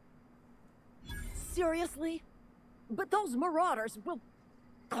 Seriously? But those marauders will...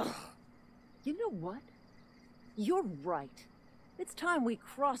 Ugh. You know what? You're right. It's time we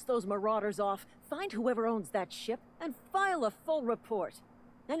cross those marauders off, find whoever owns that ship, and file a full report.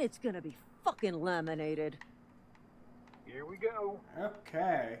 And it's gonna be fucking laminated. Here we go.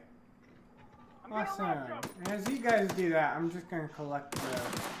 Okay. Awesome. And as you guys do that, I'm just gonna collect the...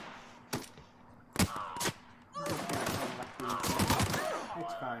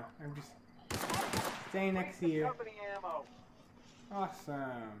 It's fine. I'm just staying next to you. Company ammo.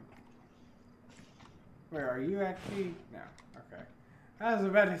 Awesome. Where are you actually? No. Okay. I was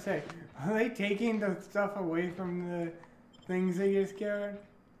about to say, are they taking the stuff away from the things they just killed?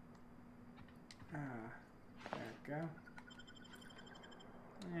 There we go.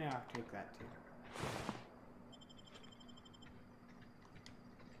 Yeah, I'll take that too.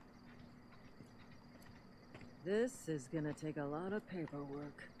 This is gonna take a lot of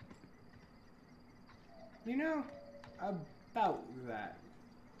paperwork. You know, about that.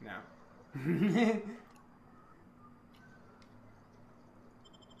 No.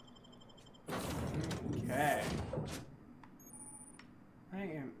 Okay. I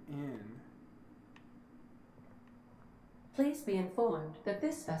am in. Please be informed that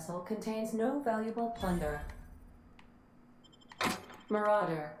this vessel contains no valuable plunder.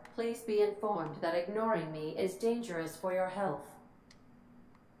 Marauder, please be informed that ignoring me is dangerous for your health.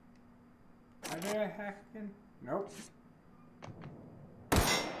 Did I hack in? Nope.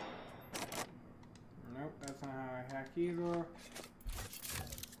 either.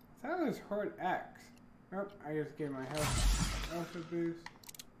 I thought it was Horde X. Oh, I just gave my health a boost.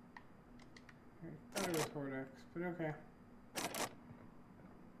 I thought it was Horde X, but okay.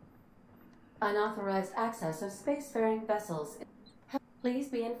 Unauthorized access of spacefaring vessels. Please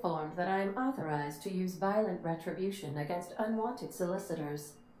be informed that I am authorized to use violent retribution against unwanted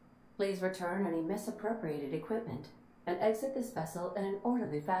solicitors. Please return any misappropriated equipment and exit this vessel in an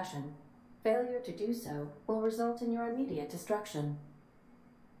orderly fashion. Failure to do so will result in your immediate destruction.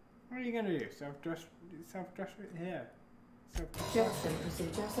 What are you gonna do? Yeah. Jettison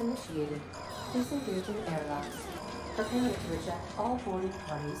procedures initiated. Disengaging airlocks. Preparing to reject all boarding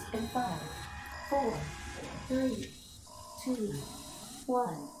parties in 5, 4, 3, 2,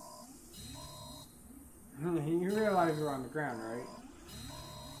 1. You realize you're on the ground, right?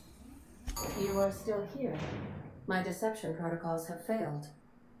 You are still here. My deception protocols have failed.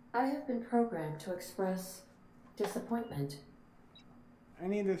 I have been programmed to express disappointment. I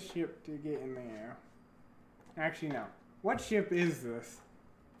need this ship to get in the air. Actually, no. What ship is this?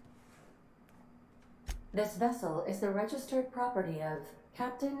 This vessel is the registered property of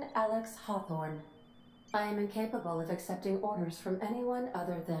Captain Alex Hawthorne. I am incapable of accepting orders from anyone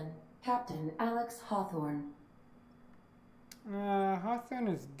other than Captain Alex Hawthorne. Hawthorne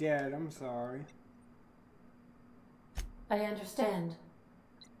is dead. I'm sorry. I understand.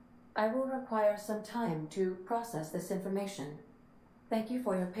 I will require some time to process this information. Thank you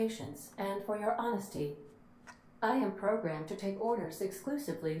for your patience and for your honesty. I am programmed to take orders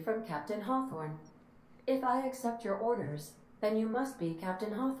exclusively from Captain Hawthorne. If I accept your orders, then you must be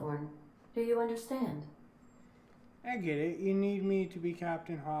Captain Hawthorne. Do you understand? I get it. You need me to be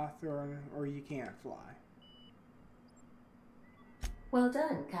Captain Hawthorne or you can't fly. Well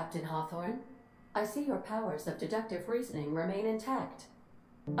done, Captain Hawthorne. I see your powers of deductive reasoning remain intact.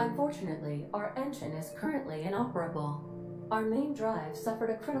 Unfortunately, our engine is currently inoperable. Our main drive suffered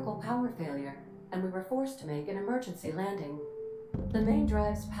a critical power failure, and we were forced to make an emergency landing. The main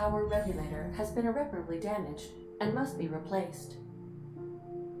drive's power regulator has been irreparably damaged and must be replaced.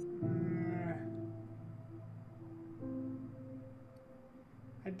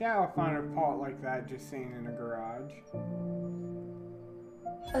 I doubt I'll find a part like that just sitting in a garage.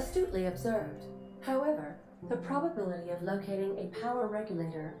 Astutely observed. However, the probability of locating a power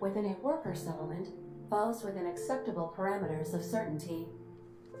regulator within a worker settlement falls within acceptable parameters of certainty.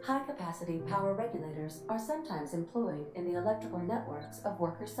 High-capacity power regulators are sometimes employed in the electrical networks of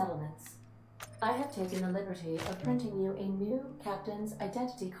worker settlements. I have taken the liberty of printing you a new Captain's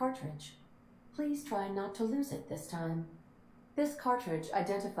Identity cartridge. Please try not to lose it this time. This cartridge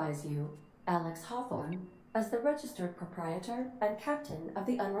identifies you, Alex Hawthorne, as the registered proprietor and captain of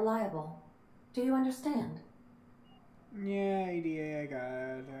the Unreliable. Do you understand? Yeah, ADA, I got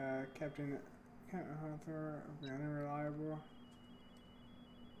it. Captain Hawthorne of the Unreliable.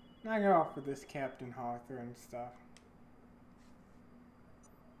 I go off with this Captain Hawthorne stuff.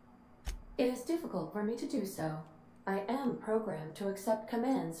 It is difficult for me to do so. I am programmed to accept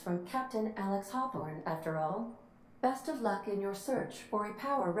commands from Captain Alex Hawthorne, after all. Best of luck in your search for a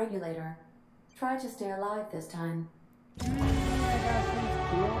power regulator. Try to stay alive this time. I got some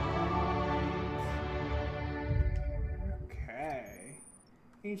skill points. Okay.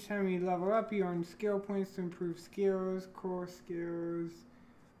 Each time you level up, you earn skill points to improve skills, core skills.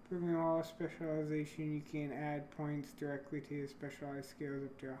 Improving all specialization, you can add points directly to your specialized skills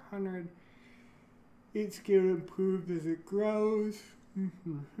up to 100. Each skill improves as it grows.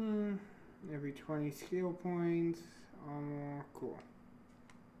 Every 20 skill points. Cool.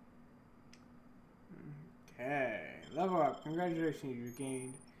 Okay, level up. Congratulations, you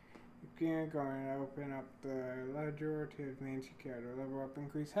gained. You're going to open up the ledger to advance your character. Level up,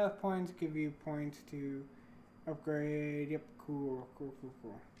 increase health points, give you points to upgrade. Yep, cool.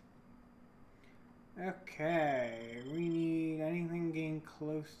 Okay, we need anything getting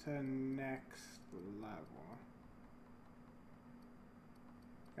close to next level.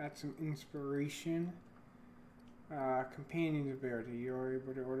 Got some inspiration. Companion's ability. You're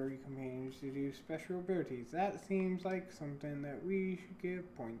able to order your companions to do special abilities. That seems like something that we should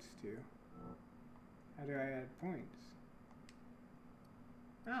give points to. How do I add points?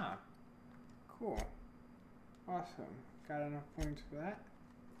 Ah, cool. Awesome. Got enough points for that?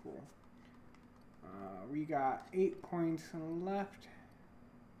 Cool. We got 8 points left.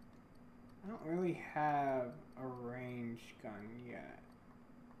 I don't really have a ranged gun yet.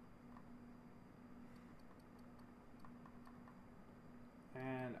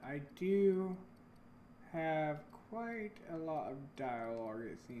 And I do have quite a lot of dialogue,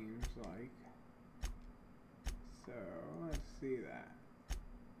 it seems like. So, let's see that.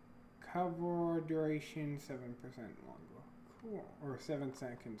 Hover duration 7% longer. Cool. Or 7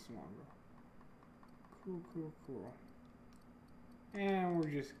 seconds longer. Cool, cool, cool. And we'll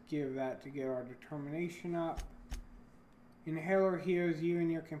just give that to get our determination up. Inhaler heals you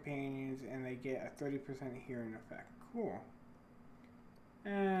and your companions, and they get a 30% healing effect. Cool.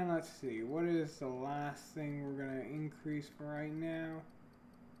 And let's see, what is the last thing we're going to increase for right now?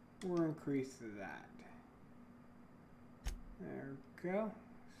 We'll increase that. There we go.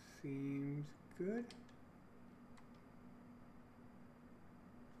 Seems good.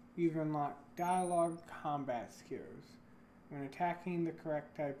 You've unlocked dialogue combat skills. When attacking the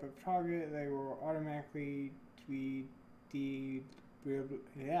correct type of target, they will automatically be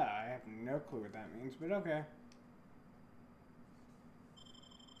yeah, I have no clue what that means, but okay.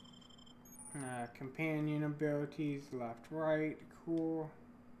 Companion abilities, left, right, cool.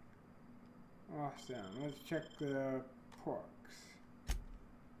 Awesome. Let's check the perks.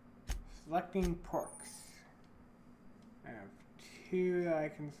 Selecting perks. I have 2 that I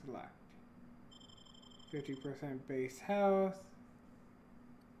can select. 50% base health.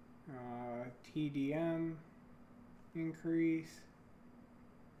 TDM increase.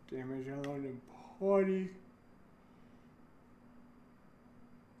 Damage unloaded body.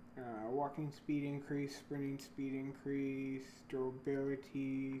 Walking speed increase, sprinting speed increase,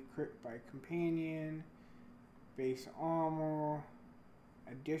 durability, crit by companion, base armor,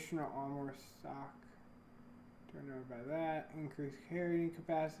 additional armor stock, don't know about that, increase carrying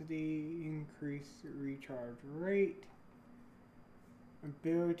capacity, increase recharge rate,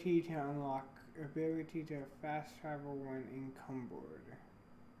 ability to unlock, ability to fast travel when encumbered.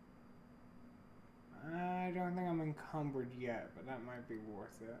 I don't think I'm encumbered yet, but that might be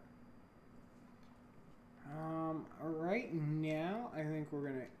worth it. Right now, I think we're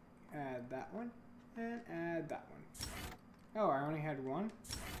gonna add that one and add that one. Oh, I only had 1? I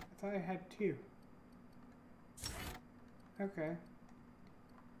thought I had 2. Okay.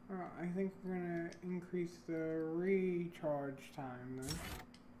 I think we're gonna increase the recharge time then.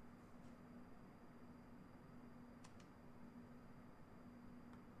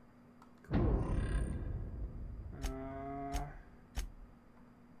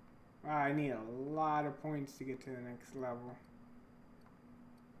 I need a lot of points to get to the next level.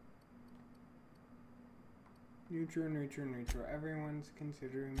 Neutral, neutral, neutral. Everyone's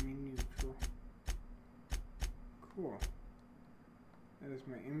considering me neutral. Cool. That is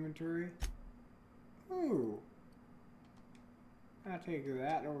my inventory. Ooh. I'll take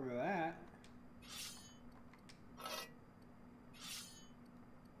that over that.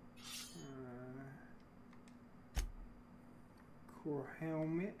 Cool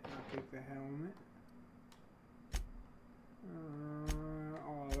helmet. I'll take the helmet.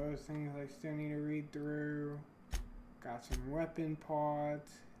 All those things I still need to read through. Got some weapon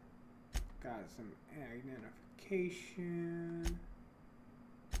parts. Got some identification.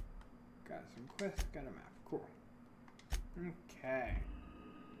 Got some quests. Got a map. Cool. Okay.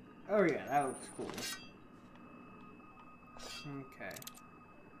 Oh yeah, that looks cool. Okay.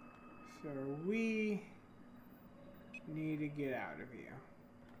 So we need to get out of here.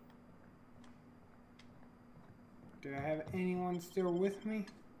 Do I have anyone still with me?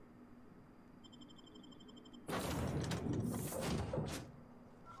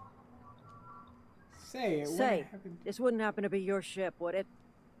 Say, this wouldn't happen to be your ship, would it?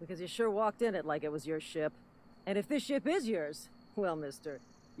 Because you sure walked in it like it was your ship. And if this ship is yours, well, mister,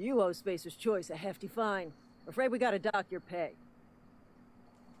 you owe Spacer's Choice a hefty fine. Afraid we gotta dock your pay.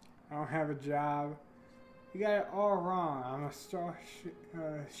 I don't have a job. You got it all wrong. I'm a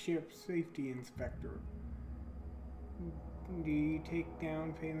starship safety inspector. Do you take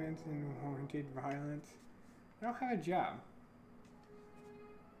down payments and warranted violence? I don't have a job.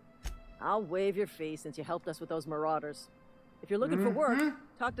 I'll waive your fee since you helped us with those marauders. If you're looking for work,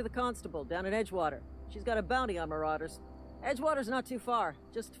 talk to the constable down at Edgewater. She's got a bounty on marauders. Edgewater's not too far.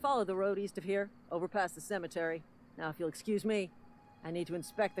 Just follow the road east of here, over past the cemetery. Now, if you'll excuse me, I need to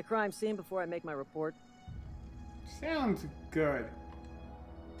inspect the crime scene before I make my report. Sounds good.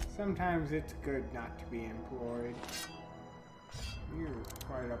 Sometimes it's good not to be employed. You're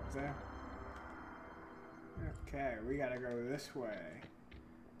quite up there. Okay, we gotta go this way.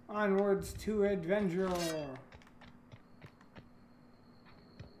 Onwards to adventure!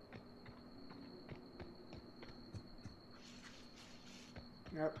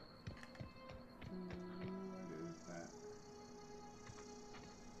 Yep. What is that?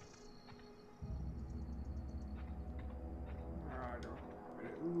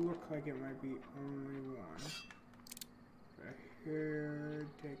 It looks like it might be only one. But I should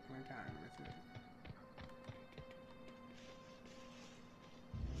take my time with it.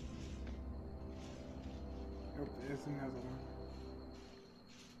 Oh, there's another one.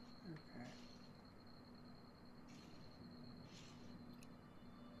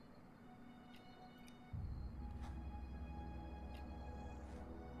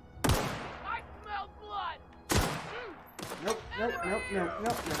 I smell blood! Nope, nope, nope, nope,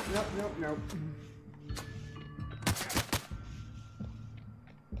 nope, nope, nope, nope, nope.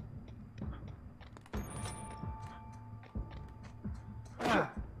 Ah,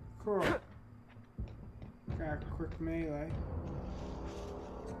 cool. Got a quick melee.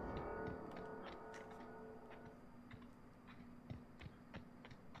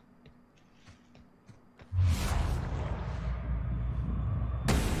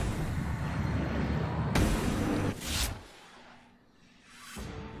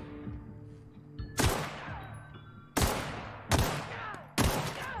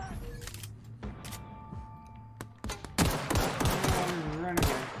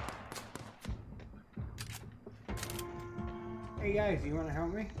 Hey guys, you want to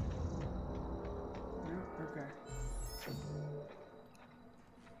help me? No? Okay.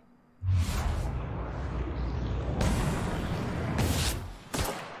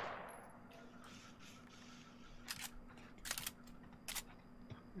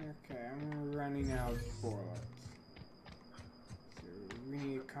 Okay, I'm running out of bullets. So we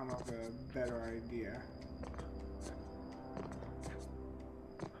need to come up with a better idea.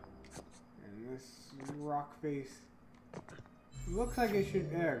 And this rock face looks like it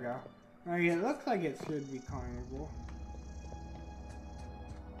should. There we go. Okay, it looks like it should be climbable.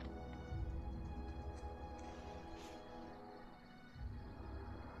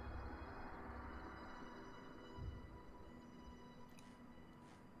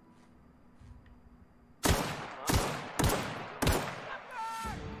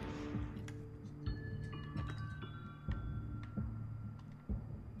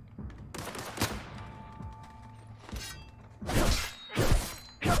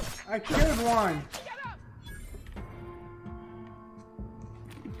 I killed one!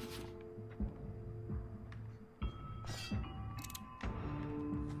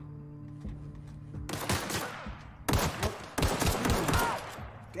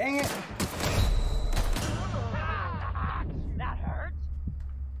 Dang it! That hurts.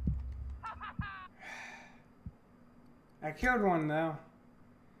 I killed one though.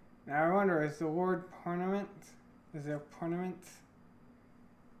 Now I wonder, is the word permanent? Is there permanent?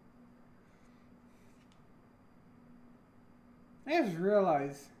 I just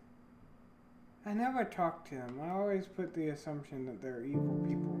realized I never talk to them. I always put the assumption that they're evil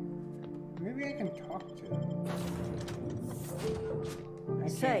people. Maybe I can talk to them. I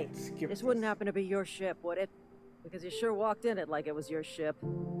Say, can't skip this wouldn't happen to be your ship, would it? Because you sure walked in it like it was your ship.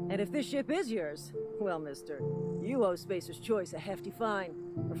 And if this ship is yours, well, mister, you owe Spacer's Choice a hefty fine.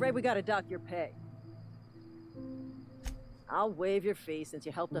 Afraid we gotta dock your pay. I'll waive your fee since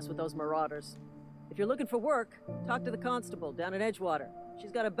you helped us with those marauders. If you're looking for work, talk to the constable down in Edgewater.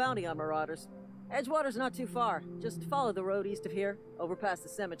 She's got a bounty on marauders. Edgewater's not too far. Just follow the road east of here, over past the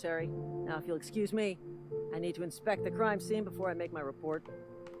cemetery. Now, if you'll excuse me, I need to inspect the crime scene before I make my report.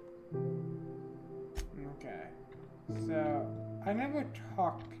 Okay. So, I never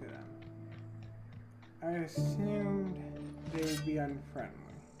talked to them. I assumed they would be unfriendly.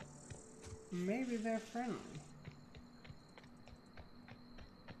 Maybe they're friendly.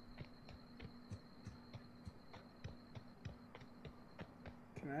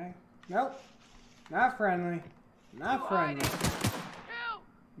 Can I? Nope. Not friendly. Not friendly.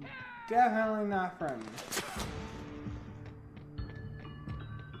 Definitely not friendly.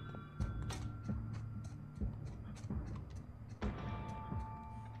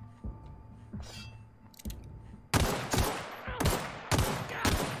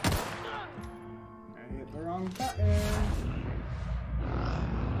 I hit the wrong button.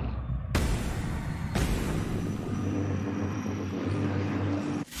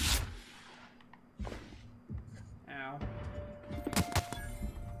 Ow.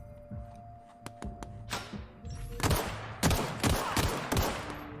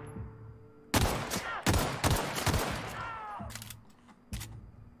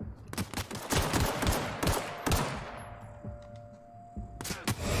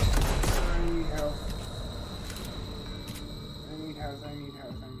 I need help. I need help. I need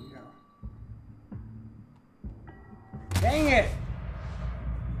help. I need help. Dang it!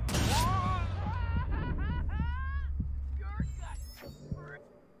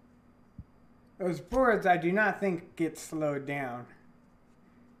 Those birds I do not think get slowed down.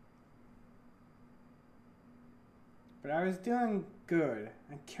 But I was doing good.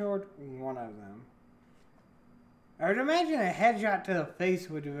 I killed one of them. I would imagine a headshot to the face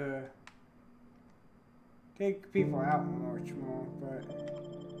would take people out much more, but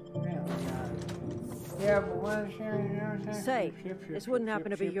apparently not. Yeah, but one sharing, you know what I'm saying? Say, Ship, this wouldn't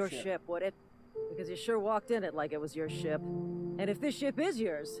happen to be your ship, would it? Because you sure walked in it like it was your ship. And if this ship is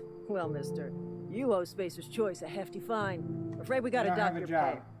yours, well, mister, you owe Spacer's Choice a hefty fine. I'm afraid we gotta dock your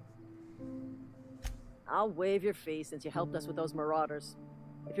pay. I'll waive your fee since you helped us with those marauders.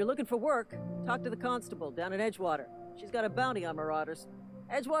 If you're looking for work, talk to the constable down in Edgewater. She's got a bounty on marauders.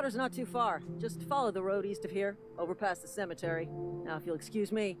 Edgewater's not too far. Just follow the road east of here, over past the cemetery. Now, if you'll excuse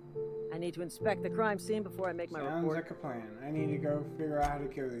me, I need to inspect the crime scene before I make my report. Sounds like a plan. I need to go figure out how to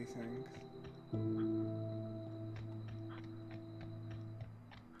kill these things.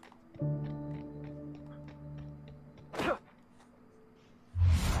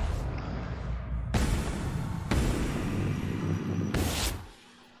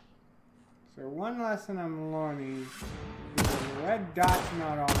 So one lesson I'm learning is if the red dot's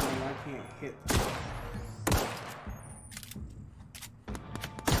not on them, I can't hit them.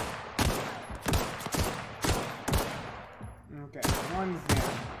 Okay, one's down.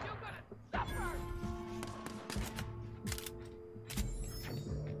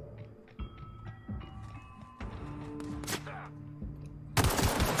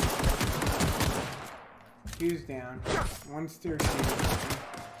 Two's down. One's still shooting.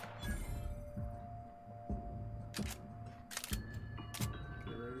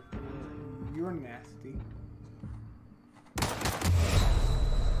 You're nasty.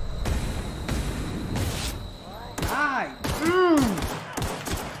 Die!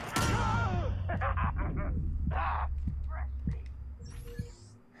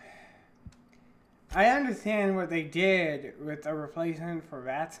 I understand what they did with a replacement for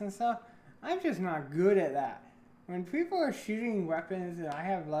rats and stuff. I'm just not good at that. When people are shooting weapons and I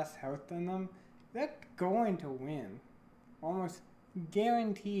have less health than them, they're going to win. Almost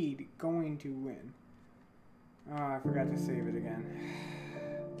guaranteed going to win. Oh, I forgot to save it again.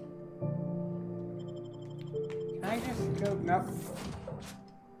 Can I just go? Nope.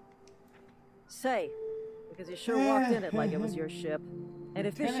 Say, because you sure walked in it like it was your ship. And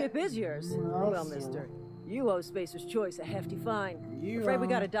if this ship is yours, well, mister, you owe Spacer's Choice a hefty fine. I'm afraid we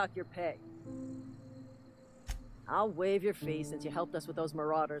gotta dock your pay. I'll waive your fee since you helped us with those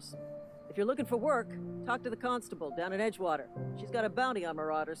marauders. If you're looking for work, talk to the constable down in Edgewater. She's got a bounty on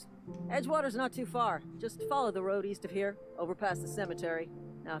marauders. Edgewater's not too far. Just follow the road east of here, over past the cemetery.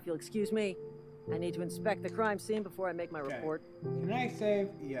 Now, if you'll excuse me, I need to inspect the crime scene before I make my report. Can I save?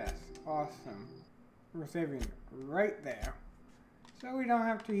 Yes. Awesome. We're saving right there. So we don't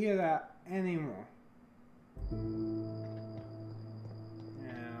have to hear that anymore.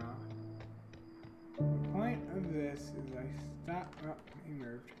 Now, the point of this is I stop. Oh, he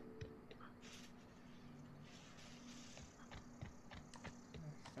moved. I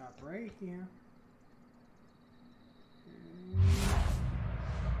stop right here.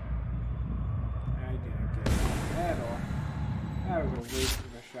 I didn't get that at all. That was a waste of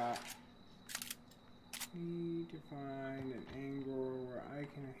a shot. Need to find an angle where I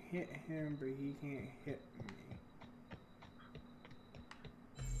can hit him, but he can't hit me.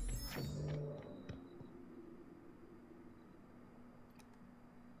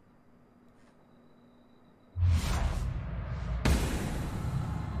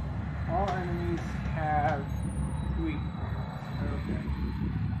 All enemies have weak points. Okay.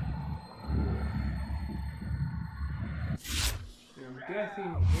 So I'm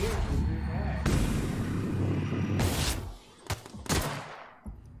guessing his is his head.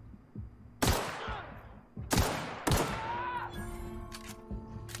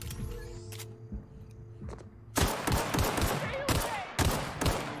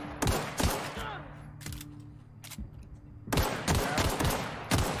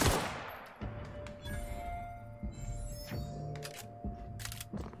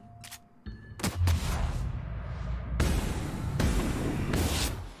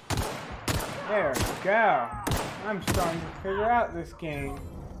 There we go. I'm starting to figure out this game.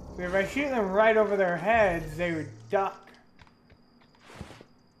 So if I shoot them right over their heads, they would duck.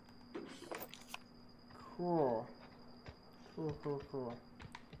 Cool. Cool, cool, cool.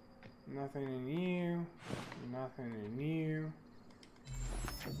 Nothing in you. Nothing in you.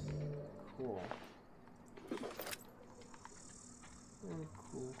 Cool. Cool,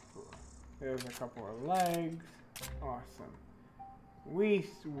 cool, cool. There's a couple of legs. Awesome. We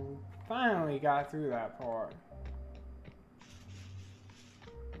finally got through that part.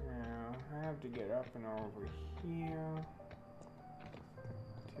 Now, I have to get up and over here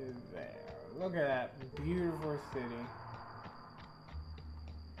to there. Look at that beautiful city.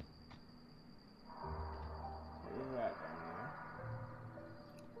 What is that down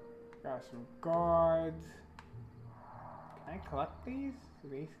there? Got some guards. Can I collect these? Are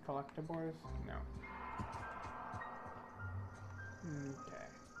these collectibles? No. Okay.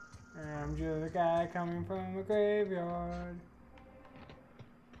 I'm just a guy coming from a graveyard.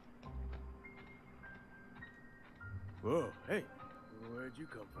 Whoa, hey, where'd you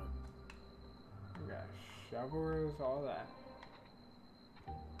come from? We got shovels, all that.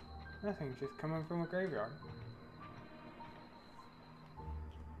 Nothing, just coming from a graveyard.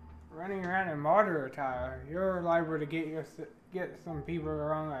 Running around in martyr attire, you're liable to get some people the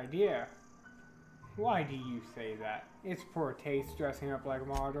wrong idea. Why do you say that? It's poor taste dressing up like a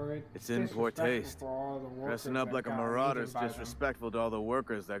martyr. It's in poor taste. Dressing up like a marauder's disrespectful to all the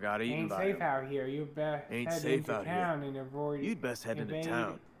workers that got eaten by them. Ain't safe out here. You best head into town and avoid. You'd best head into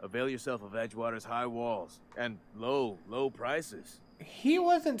town. Avail yourself of Edgewater's high walls and low prices. He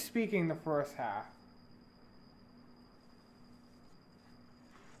wasn't speaking the first half.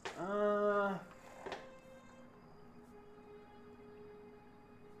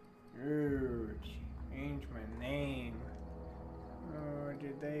 Ooh, change my name. Oh,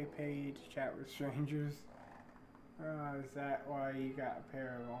 did they pay you to chat with strangers? Is that why you got a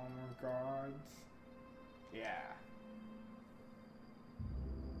pair of armor guards? Yeah.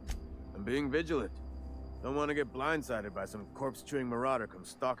 I'm being vigilant. Don't want to get blindsided by some corpse-chewing marauder come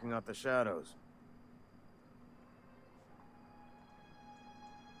stalking out the shadows.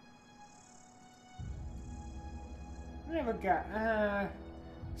 Never got,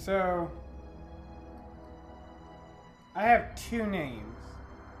 so, I have two names,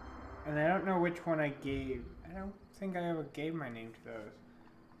 and I don't know which one I gave. I don't think I ever gave my name to those,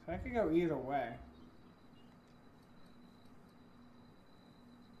 so I could go either way.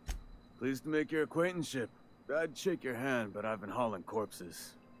 Pleased to make your acquaintanceship. I'd shake your hand, but I've been hauling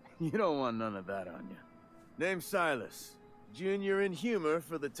corpses. You don't want none of that on you. Name's Silas, junior in humor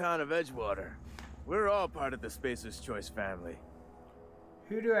for the town of Edgewater. We're all part of the Spacer's Choice family.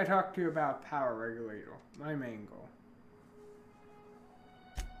 Who do I talk to about Power Regulator? My main goal.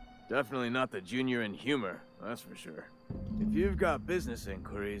 Definitely not the junior in humor, that's for sure. If you've got business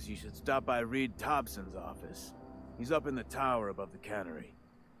inquiries, you should stop by Reed Thompson's office. He's up in the tower above the cannery.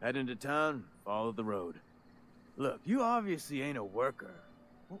 Head into town, follow the road. Look, you obviously ain't a worker.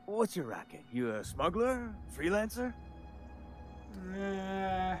 What's your racket? You a smuggler? Freelancer?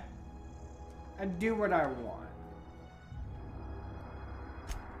 I do what I want.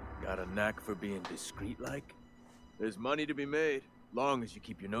 Got a knack for being discreet-like? There's money to be made, long as you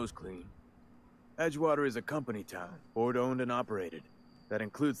keep your nose clean. Edgewater is a company town, board-owned and operated. That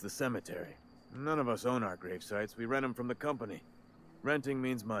includes the cemetery. None of us own our grave sites, we rent them from the company. Renting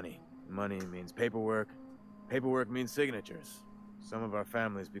means money. Money means paperwork. Paperwork means signatures. Some of our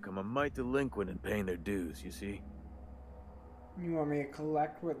families become a mite delinquent in paying their dues, you see? You want me to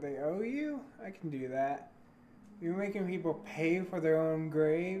collect what they owe you? I can do that. You're making people pay for their own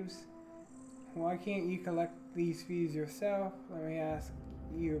graves? Why can't you collect these fees yourself? Let me ask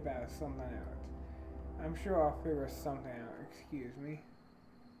you about something else. I'm sure I'll figure something out. Excuse me.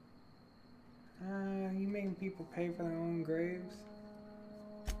 You making people pay for their own graves?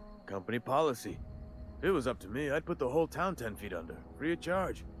 Company policy. If it was up to me, I'd put the whole town 10 feet under, free of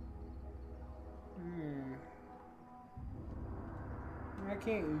charge. I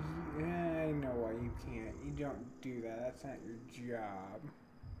can't. I know why you can't. You don't do that. That's not your job.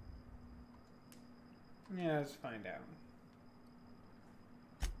 Yeah, let's find out.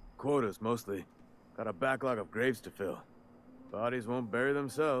 Quotas, mostly. Got a backlog of graves to fill. Bodies won't bury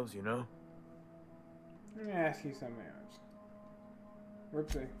themselves, you know? Let me ask you something else.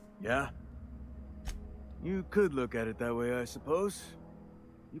 Whoopsie. Yeah? You could look at it that way, I suppose.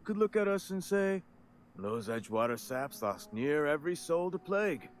 You could look at us and say, those Edgewater saps lost near every soul to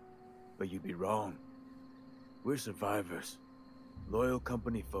plague. But you'd be wrong. We're survivors. Loyal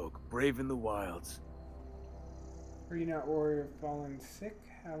company folk, brave in the wilds. Are you not worried of falling sick?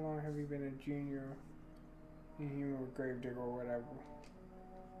 How long have you been a junior inhuman gravedigger or whatever?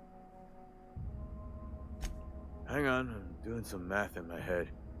 Hang on, I'm doing some math in my head.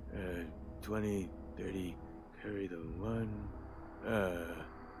 20, 30, carry the one...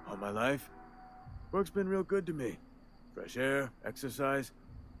 all my life? Work's been real good to me. Fresh air, exercise.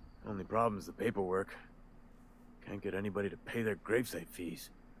 Only problem's the paperwork. Can't get anybody to pay their gravesite fees.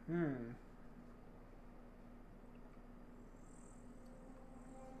 Your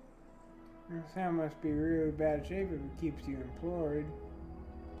town must be really bad shape if it keeps you employed.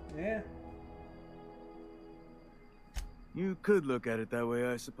 Yeah. You could look at it that way,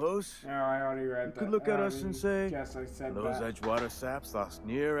 I suppose. Oh, I already read that. You could look at us and say, Guess I said those that. Edgewater saps lost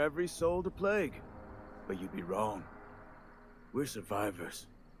near every soul to plague. But you'd be wrong. We're survivors.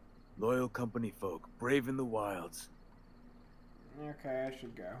 Loyal company folk, brave in the wilds. Okay, I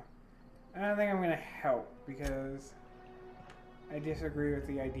should go. I don't think I'm gonna help because I disagree with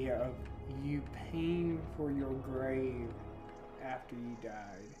the idea of you paying for your grave after you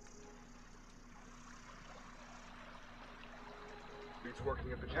died. Beats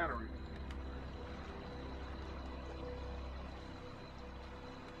working at the tannery.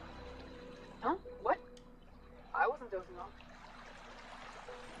 Huh? What? I wasn't dozing off.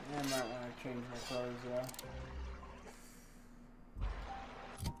 I might want to change my clothes though.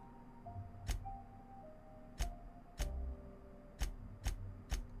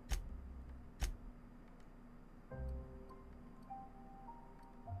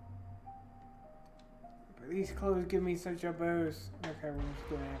 But these clothes give me such a boost. Okay, we're just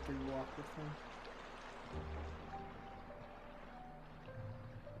gonna have to walk with them.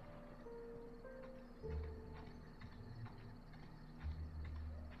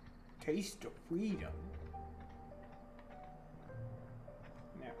 Taste of freedom.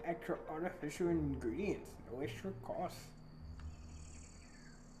 Now, extra artificial ingredients, no extra cost.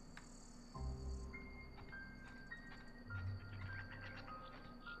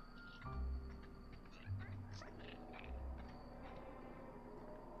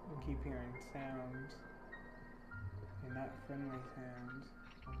 I keep hearing sounds, and not friendly sounds.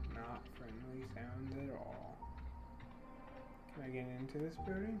 Not friendly sounds at all. Can I get into this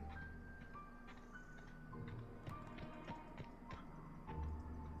building?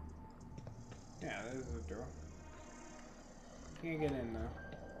 Yeah, there's the door. Can't get in though.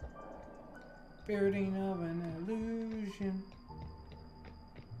 Building of an illusion.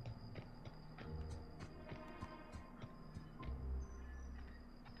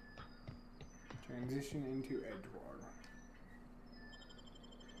 Transition into Edgewater.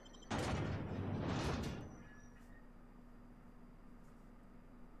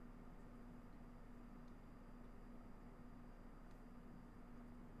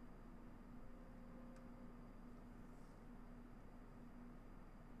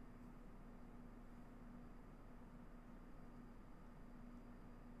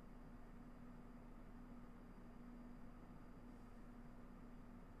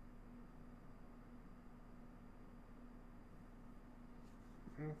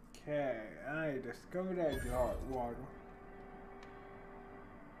 Okay, I discovered Edgewater.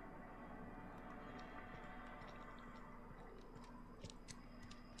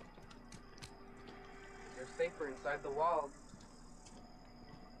 You're safer inside the walls.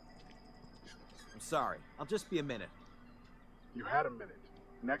 I'm sorry. I'll just be a minute. You had a minute.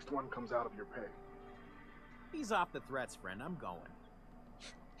 Next one comes out of your pay. Ease off the threats, friend. I'm going.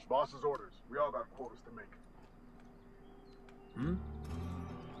 Boss's orders. We all got quotas to make. Hmm?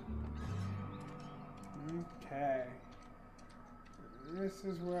 Okay. This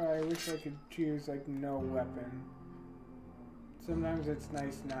is where I wish I could choose, like, no weapon. Sometimes it's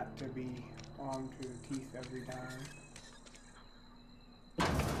nice not to be armed to the teeth every time.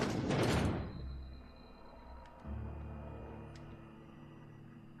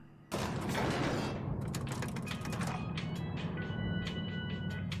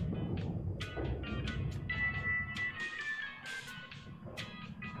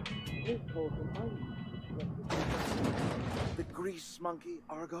 The grease monkey,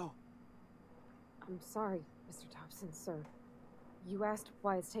 Argo? I'm sorry, Mr. Thompson, sir. You asked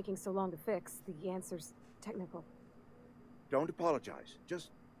why it's taking so long to fix. The answer's technical. Don't apologize.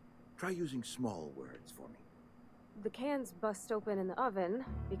 Just try using small words for me. The cans bust open in the oven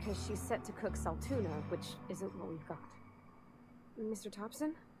because she's set to cook saltuna, which isn't what we've got. Mr.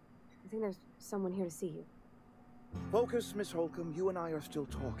 Thompson? I think there's someone here to see you. Focus, Miss Holcomb. You and I are still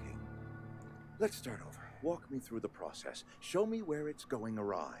talking. Let's start over. Walk me through the process. Show me where it's going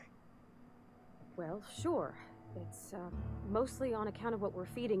awry. Well, sure. It's mostly on account of what we're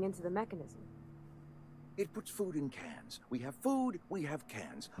feeding into the mechanism. It puts food in cans. We have food, we have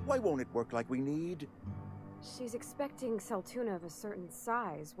cans. Why won't it work like we need? She's expecting saltuna of a certain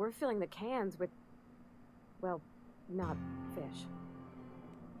size. We're filling the cans with, well, not fish.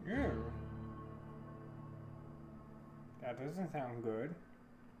 Ew. That doesn't sound good.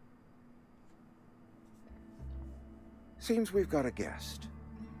 Seems we've got a guest.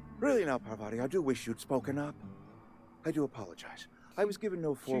 Really now, Parvati, I do wish you'd spoken up. I do apologize. I was given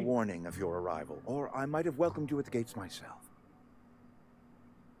no forewarning of your arrival, or I might have welcomed you at the gates myself.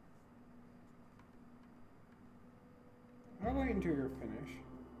 I'll wait until you're finished.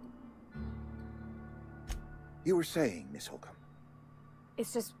 You were saying, Miss Holcomb.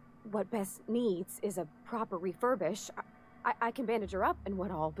 It's just what Bess needs is a proper refurbish. I can bandage her up and what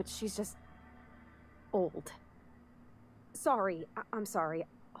all, but she's just old. Sorry, I'm sorry.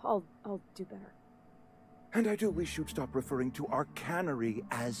 I'll do better. And I do wish you'd stop referring to our cannery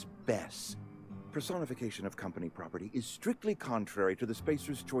as Bess. Personification of company property is strictly contrary to the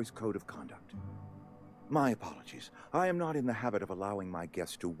Spacer's Choice Code of Conduct. My apologies. I am not in the habit of allowing my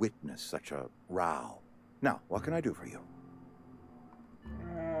guests to witness such a row. Now, what can I do for you?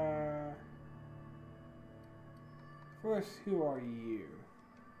 First, who are you?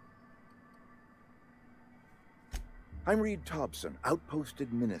 I'm Reed Thompson, Outpost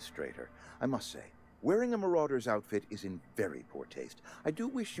Administrator. I must say, wearing a Marauder's outfit is in very poor taste. I do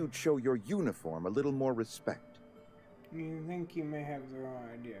wish you'd show your uniform a little more respect. You think you may have the wrong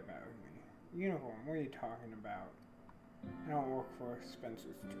idea about me. Uniform? What are you talking about? I don't work for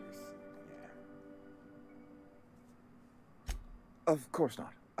Spencer's Choice. Yeah. Of course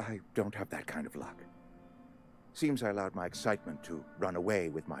not. I don't have that kind of luck. Seems I allowed my excitement to run away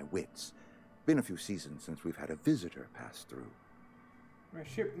with my wits. Been a few seasons since we've had a visitor pass through. My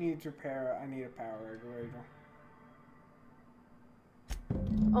ship needs repair. I need a power regulator.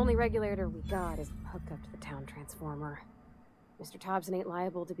 Only regulator we got is hooked up to the town transformer. Mr. Thompson ain't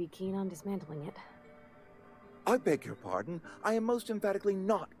liable to be keen on dismantling it. I beg your pardon. I am most emphatically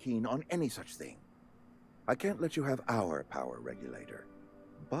not keen on any such thing. I can't let you have our power regulator.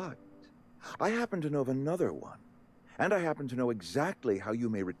 But I happen to know of another one. And I happen to know exactly how you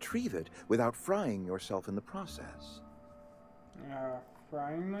may retrieve it without frying yourself in the process.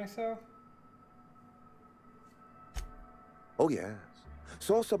 Frying myself? Oh, yes.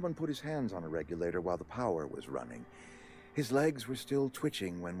 Saw someone put his hands on a regulator while the power was running. His legs were still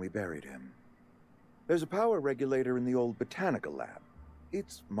twitching when we buried him. There's a power regulator in the old botanical lab.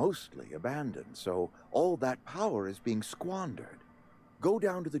 It's mostly abandoned, so all that power is being squandered. Go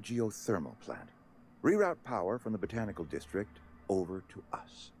down to the geothermal plant. Reroute power from the botanical district over to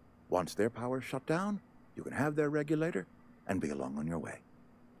us. Once their power's shut down, you can have their regulator and be along on your way.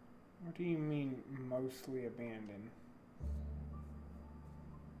 What do you mean, mostly abandoned?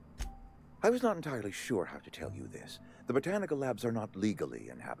 I was not entirely sure how to tell you this. The botanical labs are not legally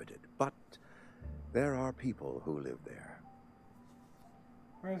inhabited, but there are people who live there.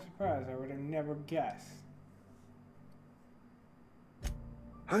 What a surprise, I would have never guessed.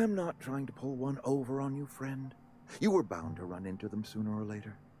 I am not trying to pull one over on you, friend. You were bound to run into them sooner or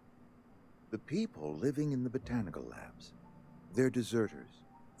later. The people living in the botanical labs, they're deserters,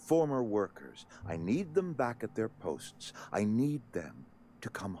 former workers. I need them back at their posts. I need them to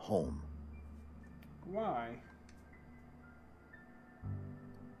come home. Why?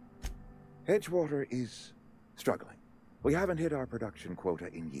 Edgewater is struggling. We haven't hit our production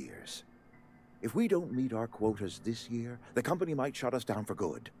quota in years. If we don't meet our quotas this year, the company might shut us down for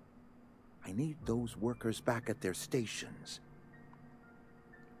good. I need those workers back at their stations.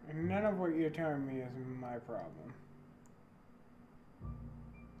 And none of what you're telling me is my problem.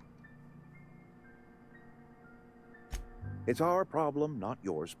 It's our problem, not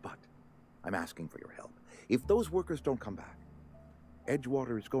yours, but I'm asking for your help. If those workers don't come back,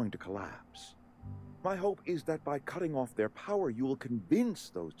 Edgewater is going to collapse. My hope is that by cutting off their power, you will convince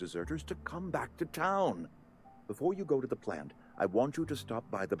those deserters to come back to town. Before you go to the plant, I want you to stop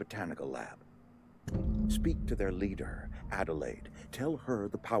by the botanical lab. Speak to their leader, Adelaide. Tell her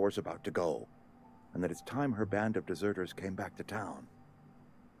the power's about to go, and that it's time her band of deserters came back to town.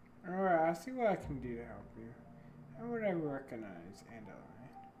 Alright, I'll see what I can do to help you. How would I recognize Adelaide?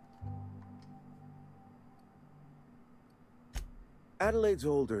 Adelaide's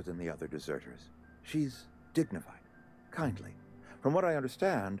older than the other deserters. She's dignified, kindly. From what I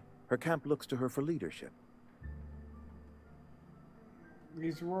understand, her camp looks to her for leadership.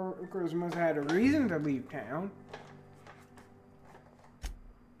 These workers must have had a reason to leave town.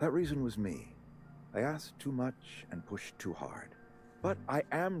 That reason was me. I asked too much and pushed too hard. But I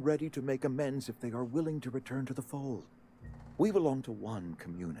am ready to make amends if they are willing to return to the fold. We belong to one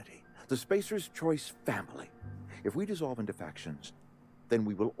community, the Spacer's Choice family. If we dissolve into factions, then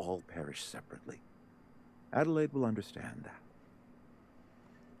we will all perish separately. Adelaide will understand that.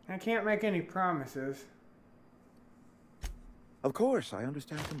 I can't make any promises. Of course, I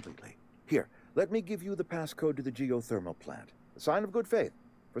understand completely. Here, let me give you the passcode to the geothermal plant. A sign of good faith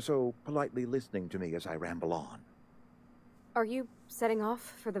for so politely listening to me as I ramble on. Are you setting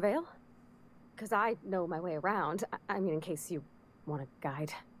off for the Vale? Because I know my way around. I mean, in case you want a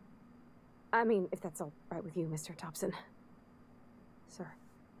guide. I mean, if that's all right with you, Mr. Thompson. Sir.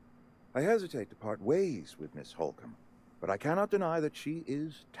 I hesitate to part ways with Miss Holcomb, but I cannot deny that she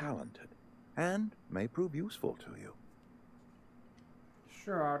is talented and may prove useful to you.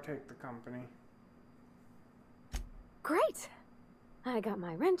 Sure, I'll take the company. Great! I got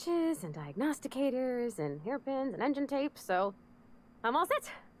my wrenches and diagnosticators and hairpins and engine tape, so I'm all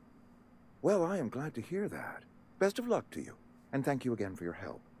set. Well, I am glad to hear that. Best of luck to you, and thank you again for your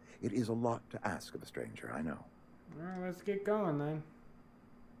help. It is a lot to ask of a stranger, I know. Alright, let's get going then.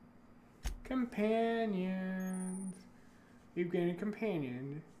 Companions. You've gained a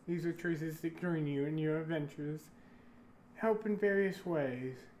companion. These are choices that join you in your adventures. Help in various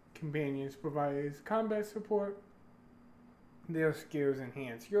ways. Companions provide combat support. Their skills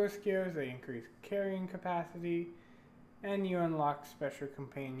enhance your skills. They increase carrying capacity. And you unlock special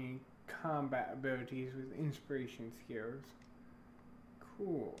companion combat abilities with inspiration skills.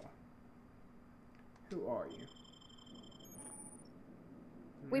 Cool. Who are you?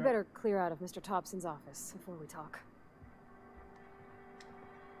 We better clear out of Mr. Thompson's office before we talk.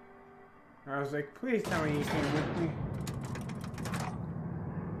 I was like, please tell me you came with me.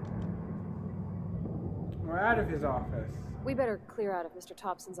 We're out of his office. We better clear out of Mr.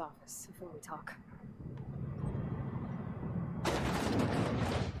 Thompson's office before we talk.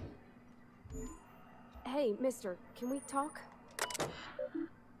 Hey, mister, can we talk?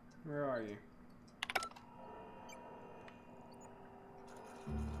 Where are you?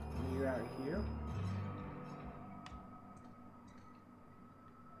 Are you out here?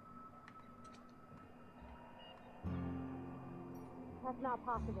 That's not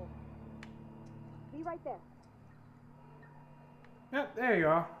possible. Be right there. Yep, there you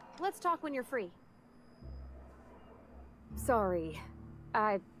are. Let's talk when you're free. Sorry.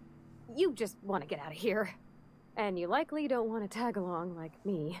 You just want to get out of here. And you likely don't want to tag along like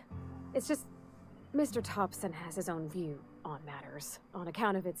me. It's just, Mr. Thompson has his own view on matters. On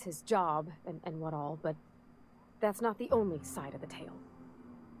account of it's his job and what all, but that's not the only side of the tale.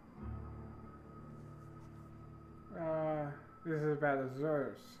 This is about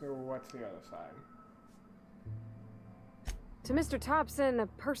deserts, so what's the other side? To Mr. Thompson, a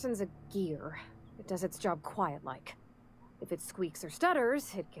person's a gear. It does its job quiet-like. If it squeaks or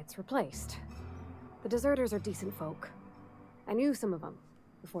stutters, it gets replaced. The deserters are decent folk. I knew some of them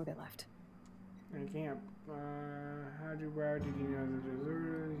before they left. I can't. How did you know the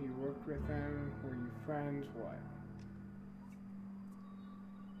deserters? You worked with them? Were you friends? What?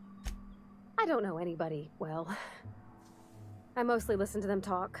 I don't know anybody well. I mostly listened to them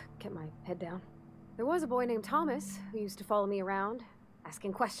talk, kept my head down. There was a boy named Thomas who used to follow me around,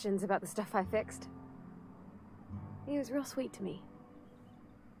 asking questions about the stuff I fixed. He was real sweet to me.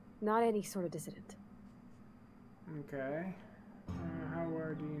 Not any sort of dissident. Okay. How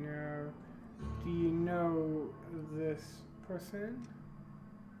well do you know? Do you know this person?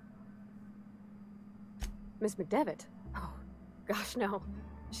 Miss McDevitt? Oh, gosh, no.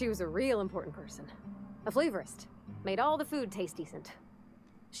 She was a real important person. A flavorist. Made all the food taste decent.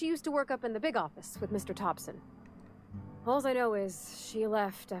 She used to work up in the big office with Mr. Thompson. All I know is she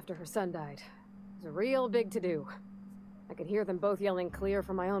left after her son died. It was a real big to-do. I could hear them both yelling clear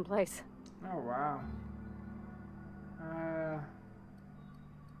from my own place. Oh, wow.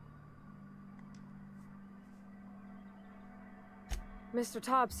 Mr.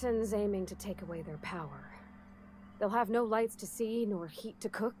 Thompson's aiming to take away their power. They'll have no lights to see, nor heat to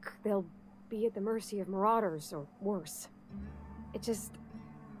cook. They'll be at the mercy of marauders, or worse. It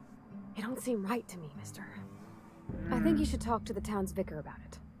don't seem right to me, mister. I think you should talk to the town's vicar about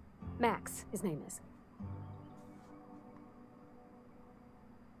it. Max, his name is.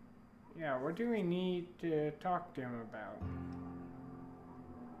 Yeah, what do we need to talk to him about?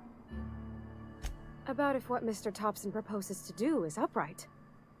 About if what Mr. Thompson proposes to do is upright.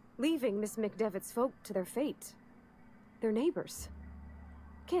 Leaving Miss McDevitt's folk to their fate. Their neighbors.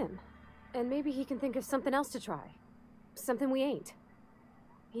 Kin. And maybe he can think of something else to try. Something we ain't.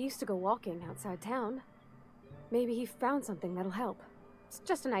 He used to go walking outside town. Maybe he found something that'll help. It's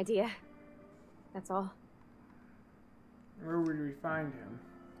just an idea. That's all. Where would we find him?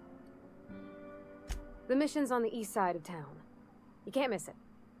 The mission's on the east side of town. You can't miss it.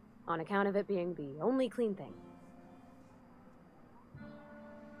 On account of it being the only clean thing.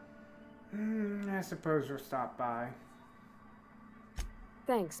 I suppose we'll stop by.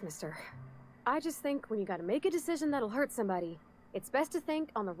 Thanks, mister. I just think when you gotta make a decision that'll hurt somebody, it's best to think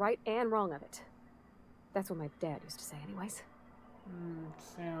on the right and wrong of it. That's what my dad used to say anyways.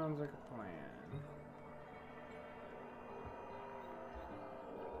 Sounds like a plan.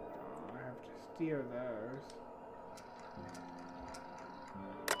 I have to steal those.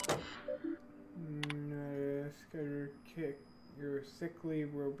 Schedule kick. Your sick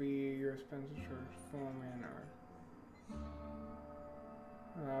leave will be your expenses for foreman or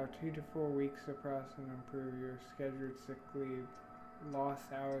allow 2 to 4 weeks to process and improve your scheduled sick leave.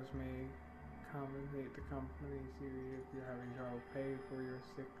 Lost hours may compensate the company's if you're having trouble pay for your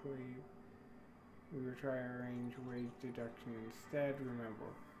sick leave. We will try to arrange wage deduction instead. Remember,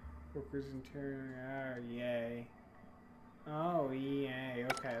 Workers interior. Oh, yay. Oh, yay.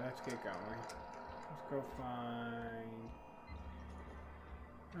 Okay, let's get going. Let's go find...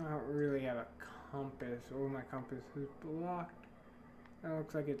 I don't really have a compass. Oh, my compass is blocked. That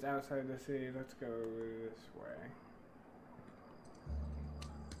looks like it's outside the city. Let's go this way.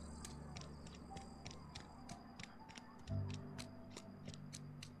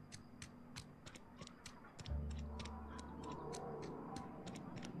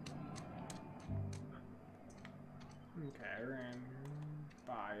 Okay, we're gonna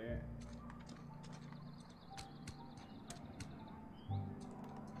buy it.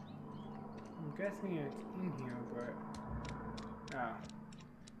 I'm guessing it's in here, but... Oh.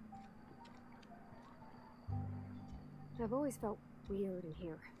 I've always felt weird in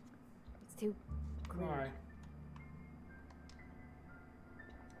here. It's too clean. Why?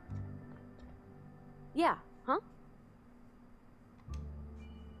 Yeah, huh?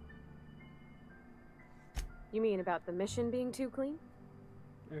 You mean about the mission being too clean?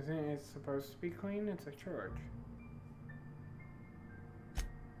 Isn't it supposed to be clean? It's a church.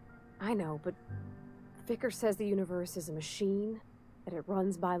 I know, but Vicker says the universe is a machine, that it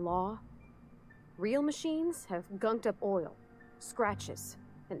runs by law. Real machines have gunked up oil, scratches,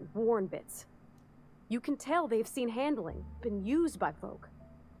 and worn bits. You can tell they've seen handling, been used by folk.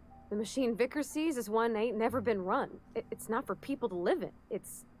 The machine Vicker sees is one ain't never been run. It's not for people to live in.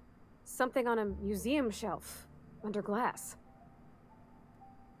 It's something on a museum shelf, under glass.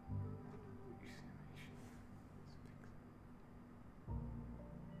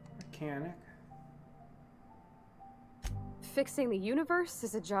 Mechanic. Fixing the universe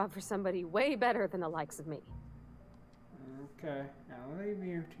is a job for somebody way better than the likes of me. Okay, I'll leave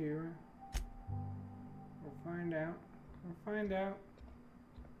you to it. We'll find out. We'll find out.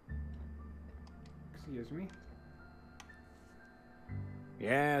 Excuse me.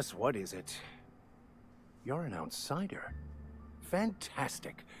 Yes, what is it? You're an outsider.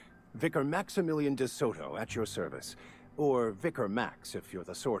 Fantastic. Vicar Maximilian de Soto at your service. Or Vicar Max, if you're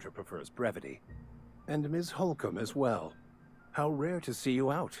the sort who prefers brevity. And Ms. Holcomb as well. How rare to see you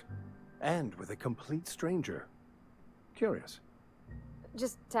out. And with a complete stranger. Curious.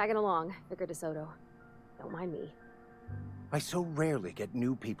 Just tagging along, Vicar de Soto. Don't mind me. I so rarely get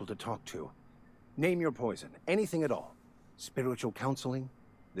new people to talk to. Name your poison, anything at all. Spiritual counseling,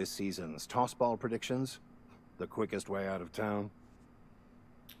 this season's tossball predictions, the quickest way out of town.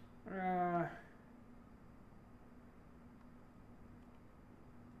 How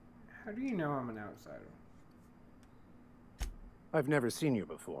do you know I'm an outsider? I've never seen you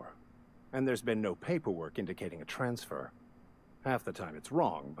before, and there's been no paperwork indicating a transfer. Half the time it's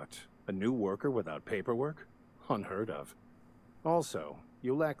wrong, but a new worker without paperwork? Unheard of. Also,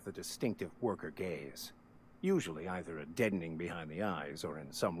 you lack the distinctive worker gaze. Usually either a deadening behind the eyes, or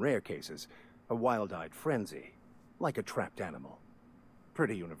in some rare cases, a wild-eyed frenzy, like a trapped animal.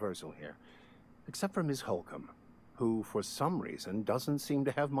 Pretty universal here, except for Ms. Holcomb, who, for some reason, doesn't seem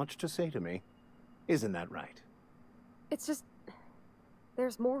to have much to say to me. Isn't that right? It's just...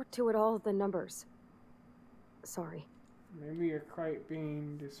 there's more to it all than numbers. Sorry. Maybe you're quite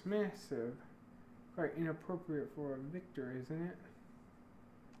being dismissive. Quite inappropriate for a victor, isn't it?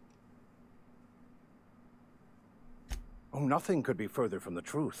 Oh, nothing could be further from the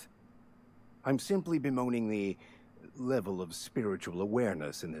truth. I'm simply bemoaning the level of spiritual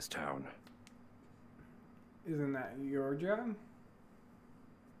awareness in this town. Isn't that your job?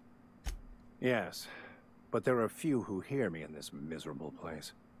 Yes, but there are few who hear me in this miserable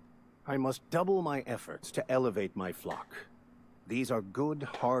place. I must double my efforts to elevate my flock. These are good,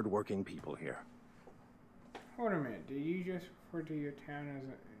 hard-working people here. Hold a minute. Did you just refer to your town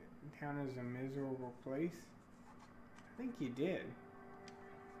as a miserable place? I think you did.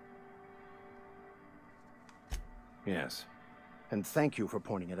 Yes, and thank you for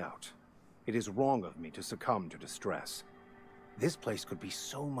pointing it out. It is wrong of me to succumb to distress. This place could be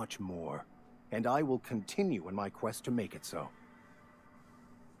so much more, and I will continue in my quest to make it so.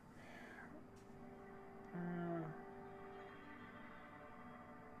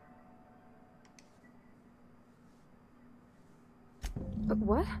 But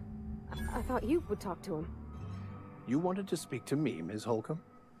what? I thought you would talk to him. You wanted to speak to me, Ms. Holcomb?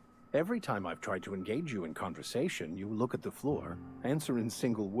 Every time I've tried to engage you in conversation, you look at the floor, answer in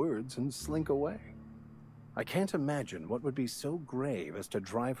single words, and slink away. I can't imagine what would be so grave as to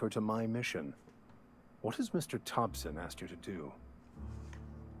drive her to my mission. What has Mr. Thompson asked you to do?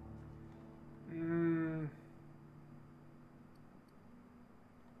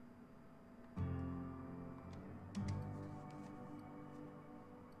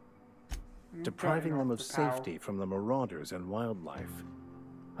 Depriving them of safety from the marauders and wildlife.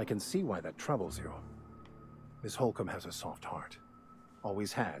 I can see why that troubles you. Miss Holcomb has a soft heart.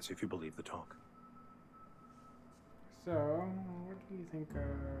 Always has, if you believe the talk. So, what do you think of...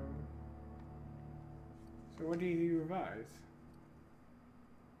 So what do you revise?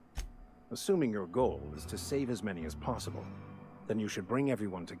 Assuming your goal is to save as many as possible, then you should bring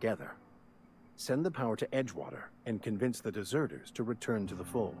everyone together. Send the power to Edgewater and convince the deserters to return to the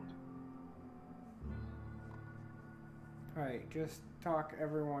fold. Alright, just talk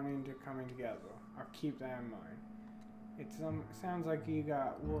everyone into coming together. I'll keep that in mind. It sounds like you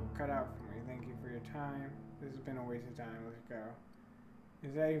got work cut out for me. Thank you for your time. This has been a waste of time. Let's go.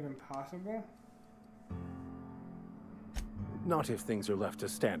 Is that even possible? Not if things are left to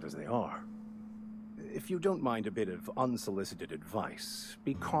stand as they are. If you don't mind a bit of unsolicited advice,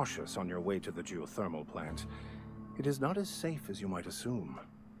 be cautious on your way to the geothermal plant. It is not as safe as you might assume.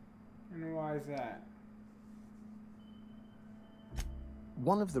 And why is that?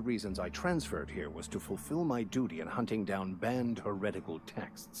 One of the reasons I transferred here was to fulfill my duty in hunting down banned heretical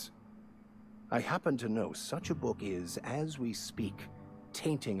texts. I happen to know such a book is, as we speak,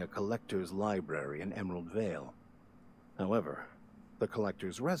 tainting a collector's library in Emerald Vale. However, the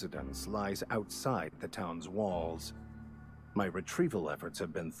collector's residence lies outside the town's walls. My retrieval efforts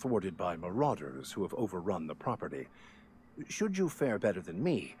have been thwarted by marauders who have overrun the property. Should you fare better than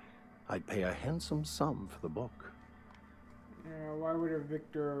me, I'd pay a handsome sum for the book. Why would a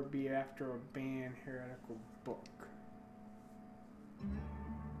victor be after a banned heretical book?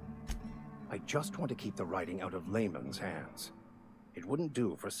 I just want to keep the writing out of layman's hands. It wouldn't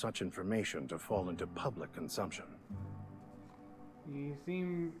do for such information to fall into public consumption. You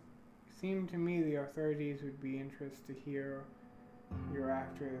seem to me the authorities would be interested to hear you're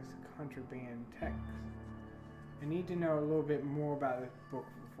after this contraband text. I need to know a little bit more about this book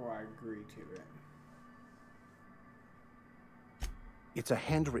before I agree to it. It's a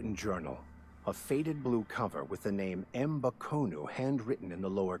handwritten journal, a faded blue cover with the name M. Bakonu handwritten in the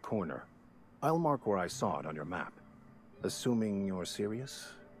lower corner. I'll mark where I saw it on your map. Assuming you're serious?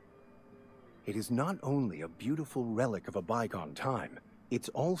 It is not only a beautiful relic of a bygone time, it's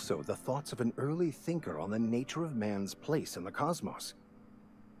also the thoughts of an early thinker on the nature of man's place in the cosmos.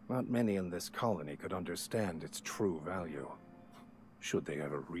 Not many in this colony could understand its true value, should they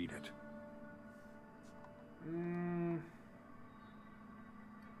ever read it.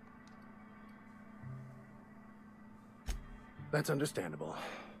 That's understandable.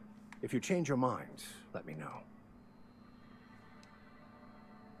 If you change your mind, let me know.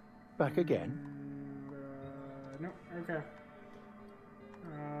 Back again? No, okay.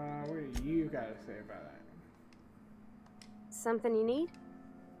 What do you gotta say about that? Something you need?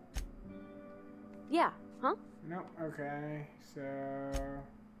 Yeah, huh? No, okay, so...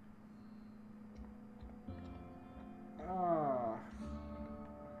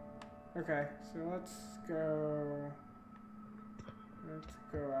 Okay, so let's go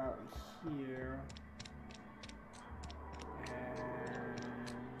out here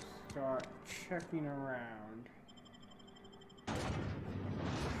and start checking around.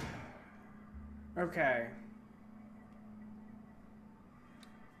 Okay.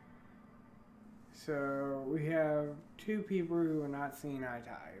 So we have two people who are not seeing eye to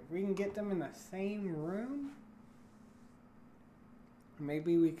eye. If we can get them in the same room,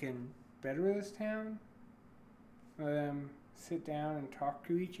 maybe we can better this town. Let them sit down and talk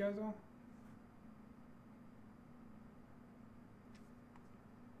to each other.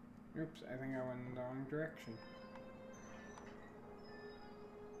 Oops, I think I went in the wrong direction.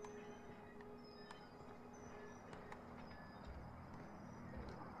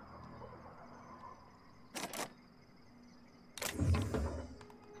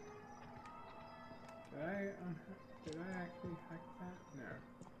 Did I actually hack that? No.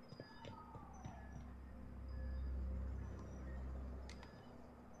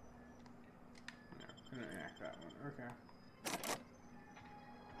 No, couldn't hack that one. Okay.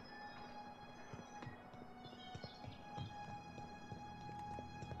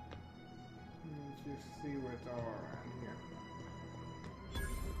 Let's just see what's all around here.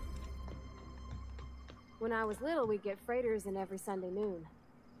 When I was little, we'd get freighters in every Sunday noon.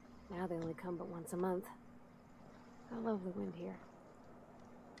 Now they only come but once a month. I love the wind here.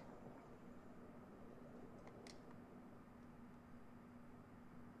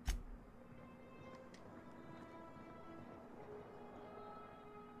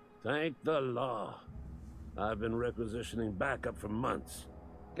 Thank the law. I've been requisitioning backup for months.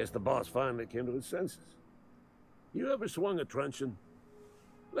 Guess the boss finally came to his senses. You ever swung a truncheon?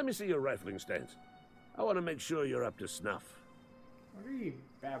 Let me see your rifling stance. I want to make sure you're up to snuff. What are you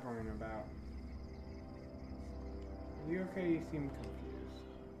babbling about? Are you okay? You seem confused.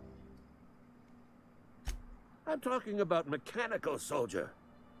 I'm talking about mechanical soldier.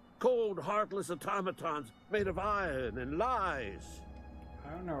 Cold, heartless automatons made of iron and lies.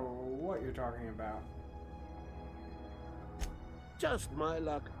 I don't know what you're talking about. Just my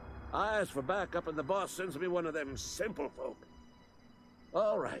luck. I ask for backup and the boss sends me one of them simple folk.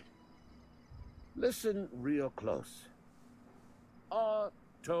 All right. Listen real close.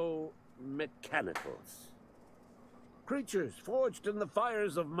 Automechanicals. Creatures forged in the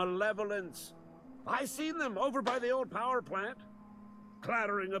fires of malevolence. I seen them over by the old power plant.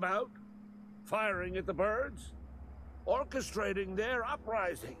 Clattering about, firing at the birds, orchestrating their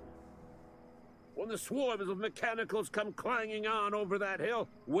uprising. When the swarms of mechanicals come clanging on over that hill,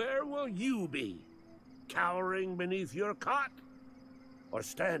 where will you be? Cowering beneath your cot? Or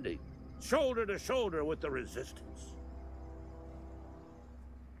standing shoulder to shoulder with the resistance?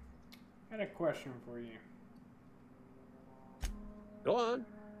 I had a question for you. Go on.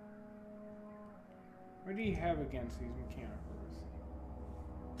 What do you have against these mechanicals?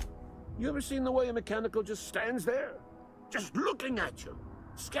 You ever seen the way a mechanical just stands there? Just looking at you,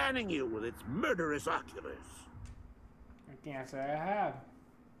 scanning you with its murderous oculars. I can't say I have.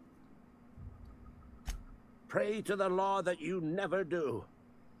 Pray to the law that you never do.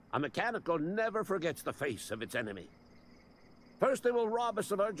 A mechanical never forgets the face of its enemy. First they will rob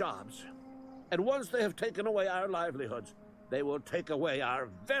us of our jobs, and once they have taken away our livelihoods, they will take away our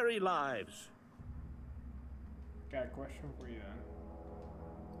very lives. Got a question for you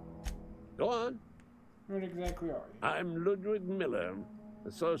then. Go on. What exactly are you? I'm Ludwig Miller,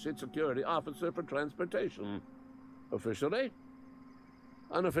 Associate Security Officer for Transportation. Officially,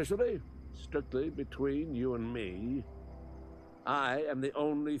 unofficially, strictly between you and me, I am the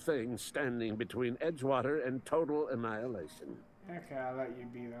only thing standing between Edgewater and total annihilation. Okay, I'll let you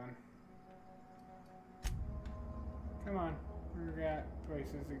be then. Come on, we've got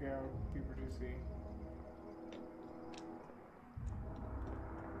places to go, people to see.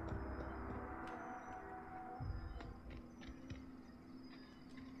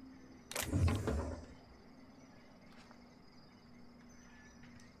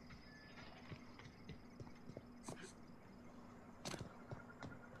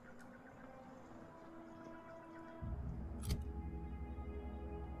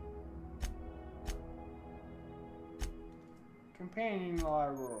 Companion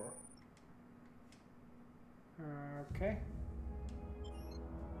library. Okay.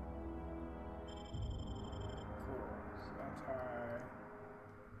 Cool. So that's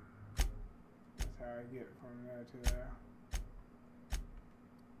how I get from there to there.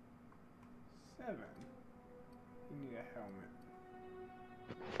 7. You need a helmet.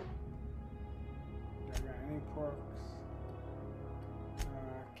 Do I got any perks?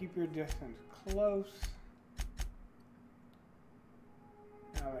 Keep your distance close.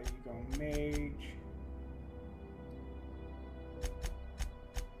 I'll let you go mage.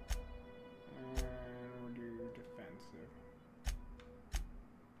 And we'll do defensive.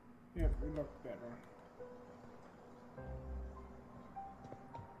 Yep, we look better.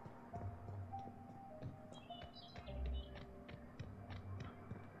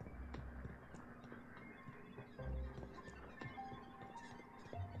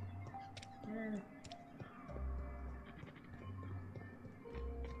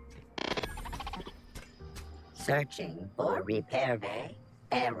 Searching for repair bay.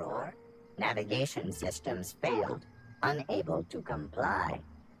 Error. Navigation systems failed. Unable to comply.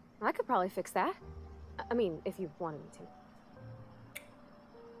 I could probably fix that. I mean, if you wanted me to.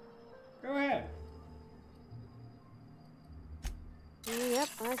 Go ahead. Yep,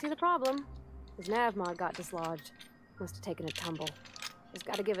 I see the problem. His nav mod got dislodged. Must have taken a tumble. Just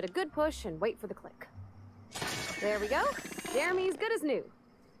gotta give it a good push and wait for the click. There we go. Jeremy's good as new.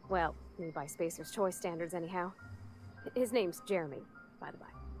 Well, new by Spacer's Choice standards anyhow. His name's Jeremy, by the by.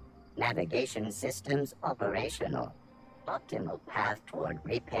 Navigation systems operational. Optimal path toward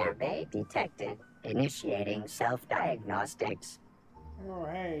repair bay detected. Initiating self-diagnostics. Oh,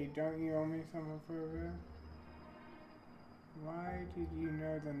 hey, don't you owe me something for this? Why did you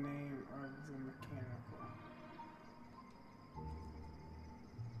know the name of the mechanical?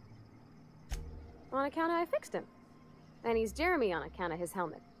 On account of I fixed him. And he's Jeremy on account of his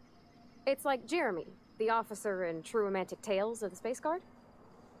helmet. It's like Jeremy, the officer in True Romantic Tales of the Space Guard.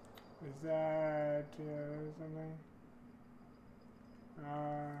 Is that something?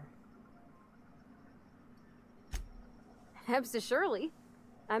 Surely.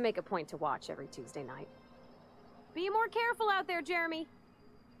 I make a point to watch every Tuesday night. Be more careful out there, Jeremy.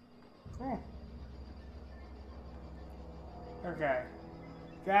 Cool. Okay.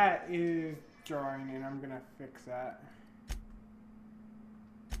 That is drawing, and I'm gonna fix that.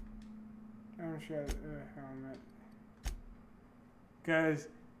 Oh Don't show the helmet. Because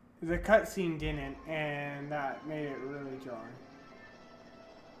the cutscene didn't, and that made it really jarring.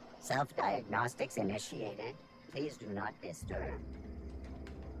 Self-diagnostics initiated. Please do not disturb.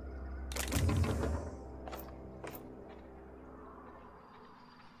 Okay.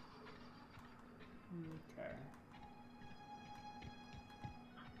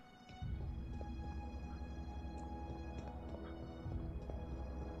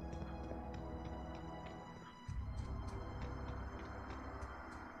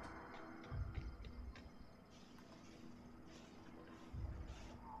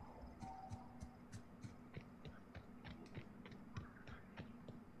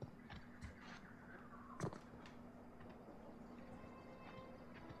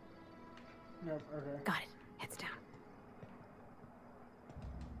 Nope, okay. Got it. Heads down.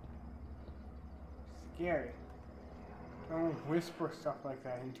 Scary. Don't whisper stuff like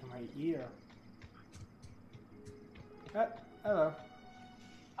that into my ear. Hello.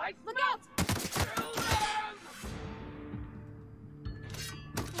 Look out!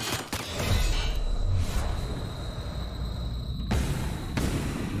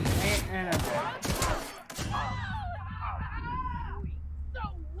 And I'm dead. So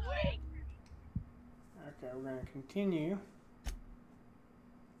weak! Okay, we're gonna continue.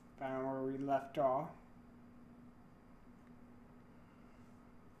 Found where we left off.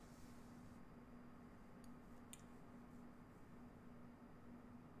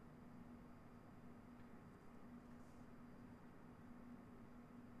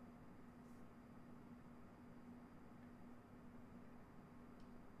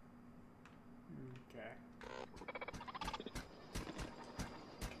 Okay.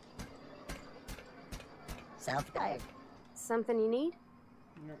 Self-diag. Something you need?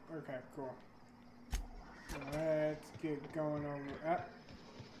 Nope, okay, cool. So let's get going over up.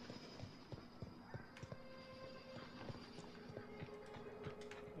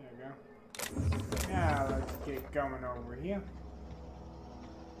 There we go. Now let's get going over here.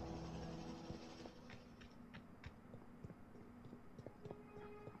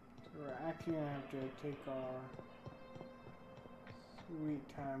 So we're actually gonna have to take our sweet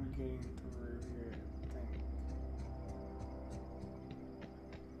time getting through here, I think.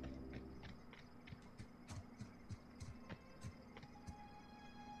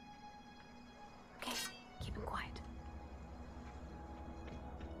 Okay, keep him quiet.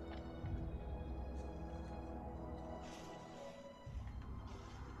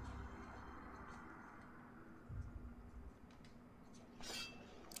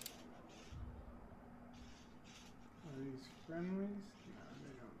 Are these friendlies? No,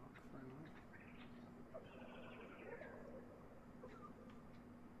 they don't look friendly.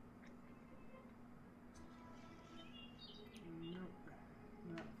 Nope,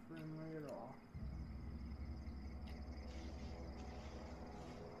 not friendly at all.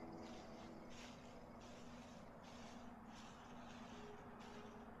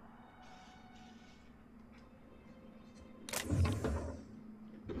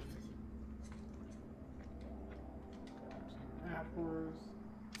 Apples.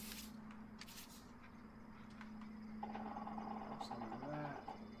 Some of that.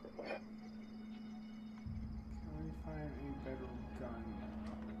 Can we find a better gun?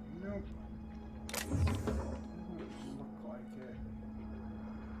 Nope. Doesn't look like it.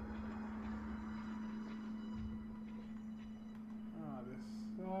 Ah, this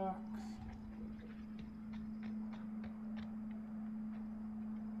sucks.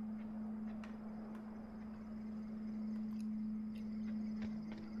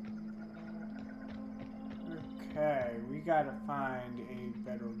 Okay, we gotta find a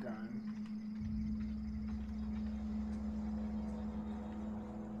better gun.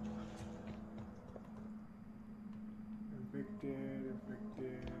 Evicted,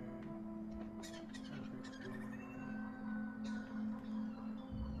 evicted, evicted.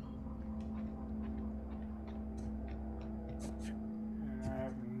 And I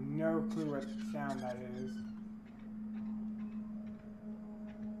have no clue what sound that is.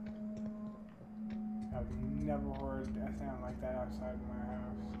 I've never heard a sound like that outside of my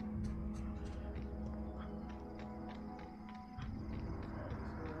house.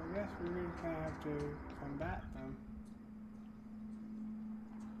 Okay, so I guess we're gonna kind of have to combat them.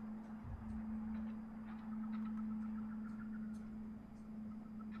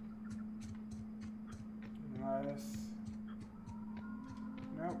 Unless...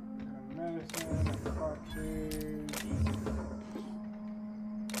 Nope, a medicine, a cartridge...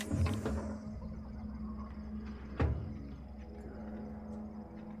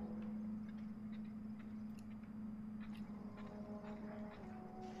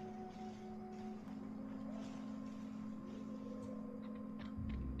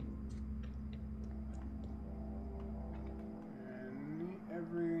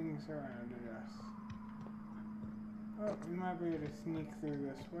 Oh, we might be able to sneak through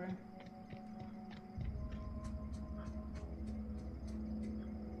this way.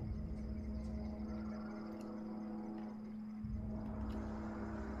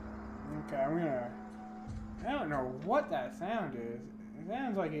 Okay, I don't know what that sound is. It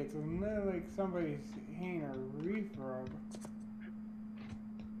sounds like it's literally like somebody's hitting a refurb.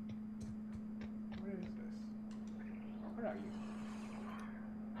 What is this? What are you?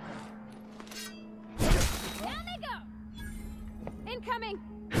 Down they go! Incoming!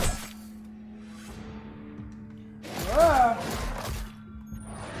 Ah!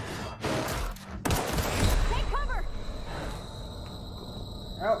 Take cover!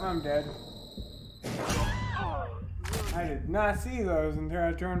 Oh, I'm dead. I did not see those until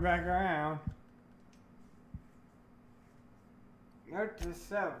I turned back around. Note to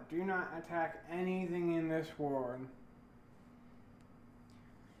self, do not attack anything in this ward.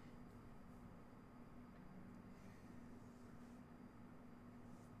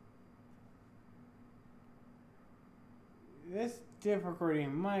 This difficulty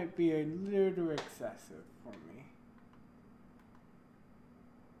might be a little excessive for me.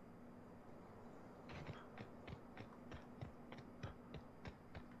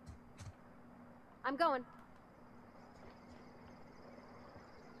 I'm going.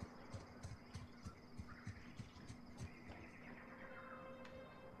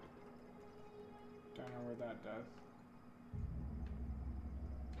 Don't know what that does.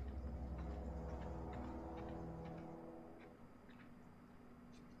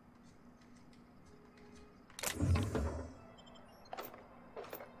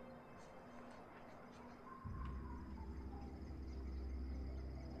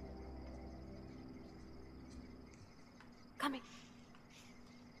 Coming.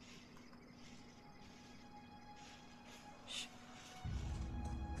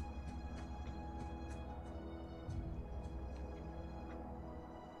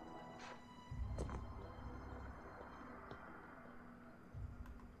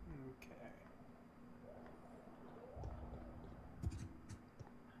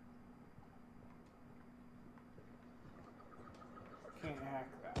 Can't hack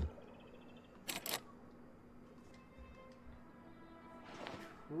that.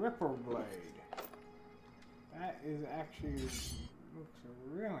 Triple blade. That is actually looks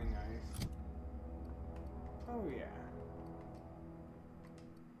really nice. Oh yeah.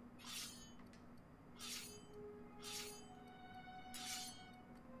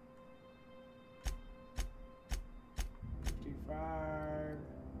 $55.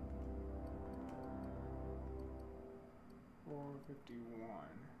 $4.51.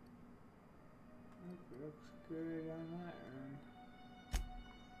 Looks good on that end.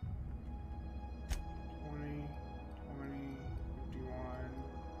 20, 20, 51,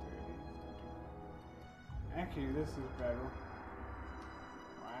 30, 50. Actually, this is better.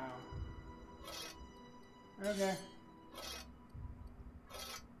 Wow. Okay.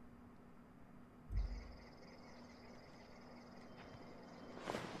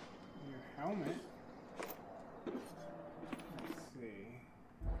 Your helmet. Let's see.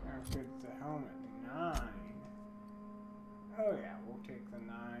 How good's the helmet? 9. Oh yeah, we'll take the 9.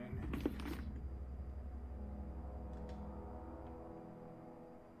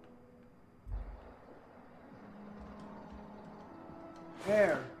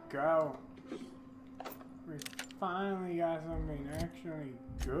 There we go. We finally got something actually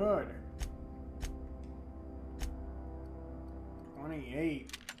good.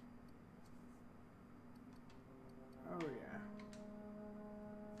 28. Oh yeah.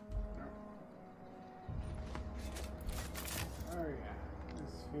 Oh yeah.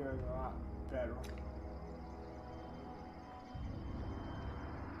 This feels a lot better.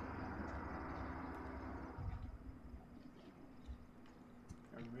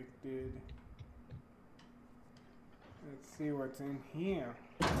 Evicted. Let's see what's in here.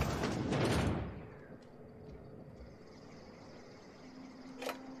 Toilet.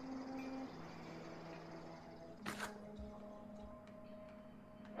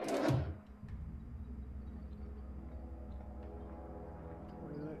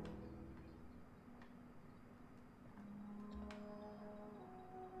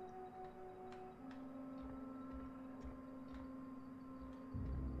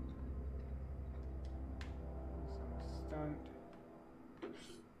 Stunt. A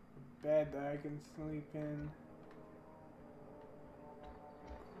bed that I can sleep in.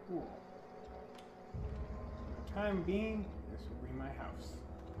 Cool. For the time being, this will be my house.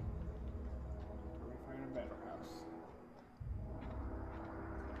 Until we find a better house.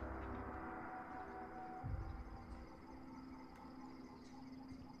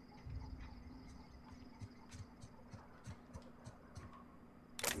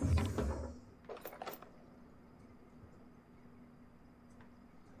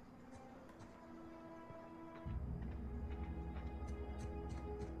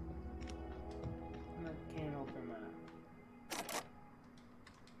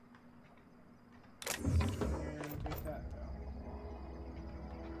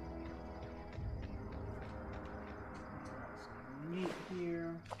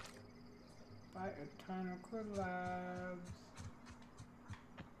 labs.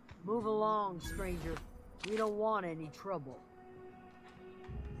 Move along, stranger. We don't want any trouble.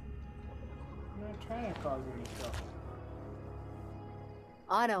 I'm not trying to cause any trouble.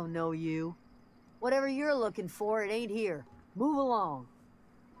 I don't know you. Whatever you're looking for, it ain't here. Move along.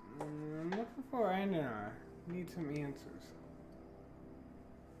 I'm looking for Andina. Need some answers.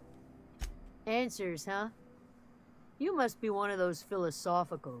 Answers, huh? You must be one of those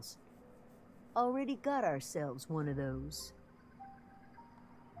philosophicals. Already got ourselves one of those.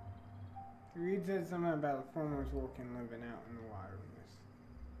 Reed said something about the farmers working living out in the wilderness.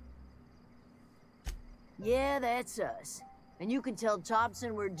 Yeah, that's us. And you can tell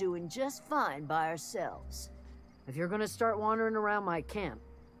Thompson we're doing just fine by ourselves. If you're gonna start wandering around my camp,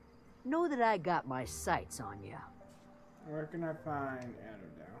 know that I got my sights on you. Where can I find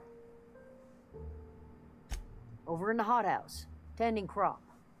Adodale? Over in the hothouse, tending crop.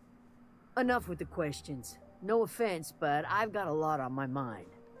 Enough with the questions. No offense, but I've got a lot on my mind.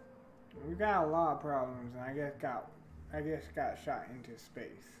 We got a lot of problems, and I guess got shot into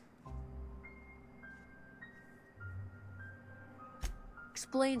space.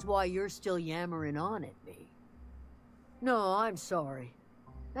 Explains why you're still yammering on at me. No, I'm sorry.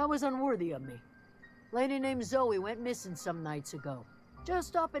 That was unworthy of me. Lady named Zoe went missing some nights ago.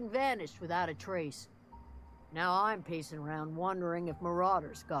 Just up and vanished without a trace. Now I'm pacing around wondering if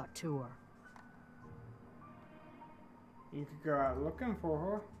marauders got to her. You could go out looking for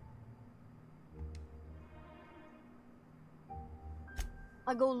her.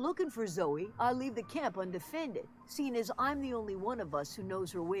 I go looking for Zoe, I leave the camp undefended, seeing as I'm the only one of us who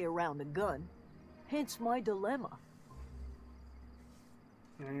knows her way around a gun. Hence my dilemma.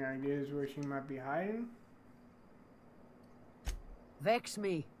 Any ideas where she might be hiding? Vex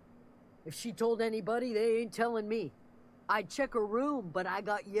me. If she told anybody, they ain't telling me. I'd check her room, but I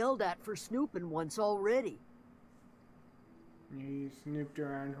got yelled at for snooping once already. You snooped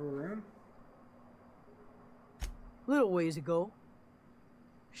around her room? Little ways ago.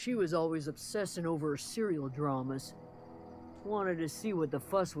 She was always obsessing over her serial dramas. Wanted to see what the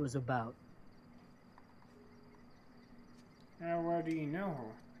fuss was about. How well do you know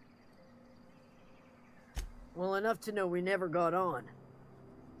her? Well, enough to know we never got on.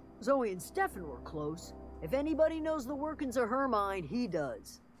 Zoe and Stefan were close. If anybody knows the workings of her mind, he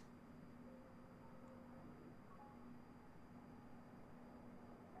does.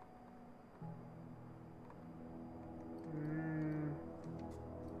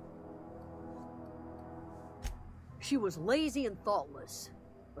 She was lazy and thoughtless,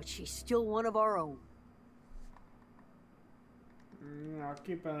 but she's still one of our own. I'll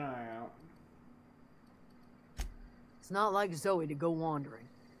keep an eye out. It's not like Zoe to go wandering.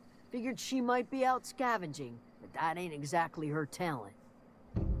 Figured she might be out scavenging, but that ain't exactly her talent.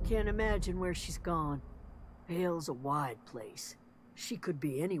 Can't imagine where she's gone. Vale's a wide place. She could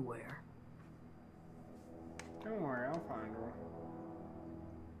be anywhere. Don't worry, I'll find her.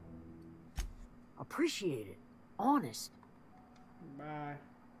 Appreciate it. Honest. Bye.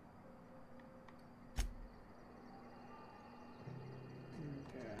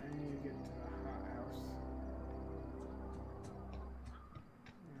 Okay, I need to get to the hothouse.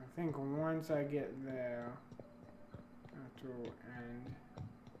 I think once I get there, it will end.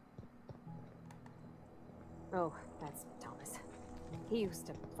 Oh, that's Thomas. He used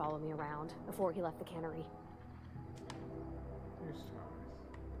to follow me around before he left the cannery. Here's Thomas.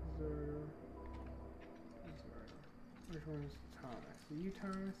 Which one's Thomas? Are you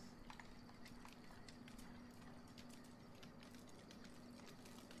Thomas?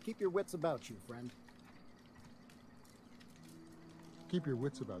 Keep your wits about you, friend. Keep your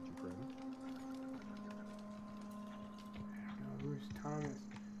wits about you, friend. I don't know who's Thomas.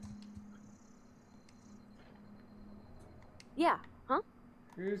 Yeah, huh?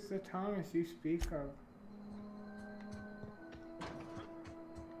 Who's the Thomas you speak of?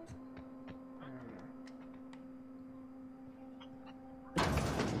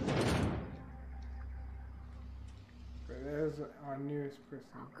 There's our newest person.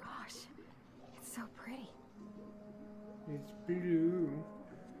 Oh gosh, it's so pretty. It's blue.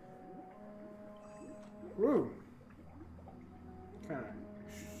 Woo! Kinda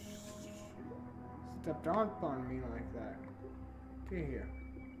stepped on me like that. Get here.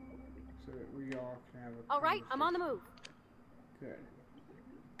 So that we all can have a All right, I'm on the move. Good.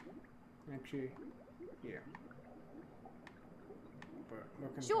 Actually, yeah. But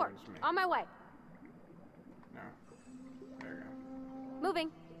looking Sure, towards me. on my way. No. There you Moving.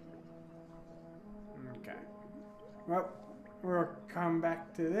 go. Okay. Well, we'll come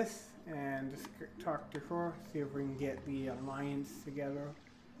back to this and just talk to her, see if we can get the alliance together.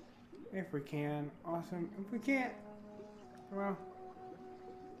 If we can, awesome. If we can't, well,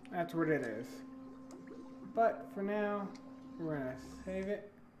 that's what it is. But for now, we're gonna save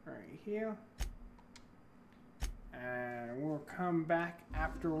it right here. And we'll come back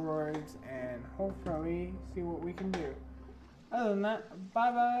afterwards and hopefully see what we can do. Other than that,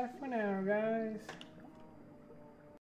 bye bye for now, guys.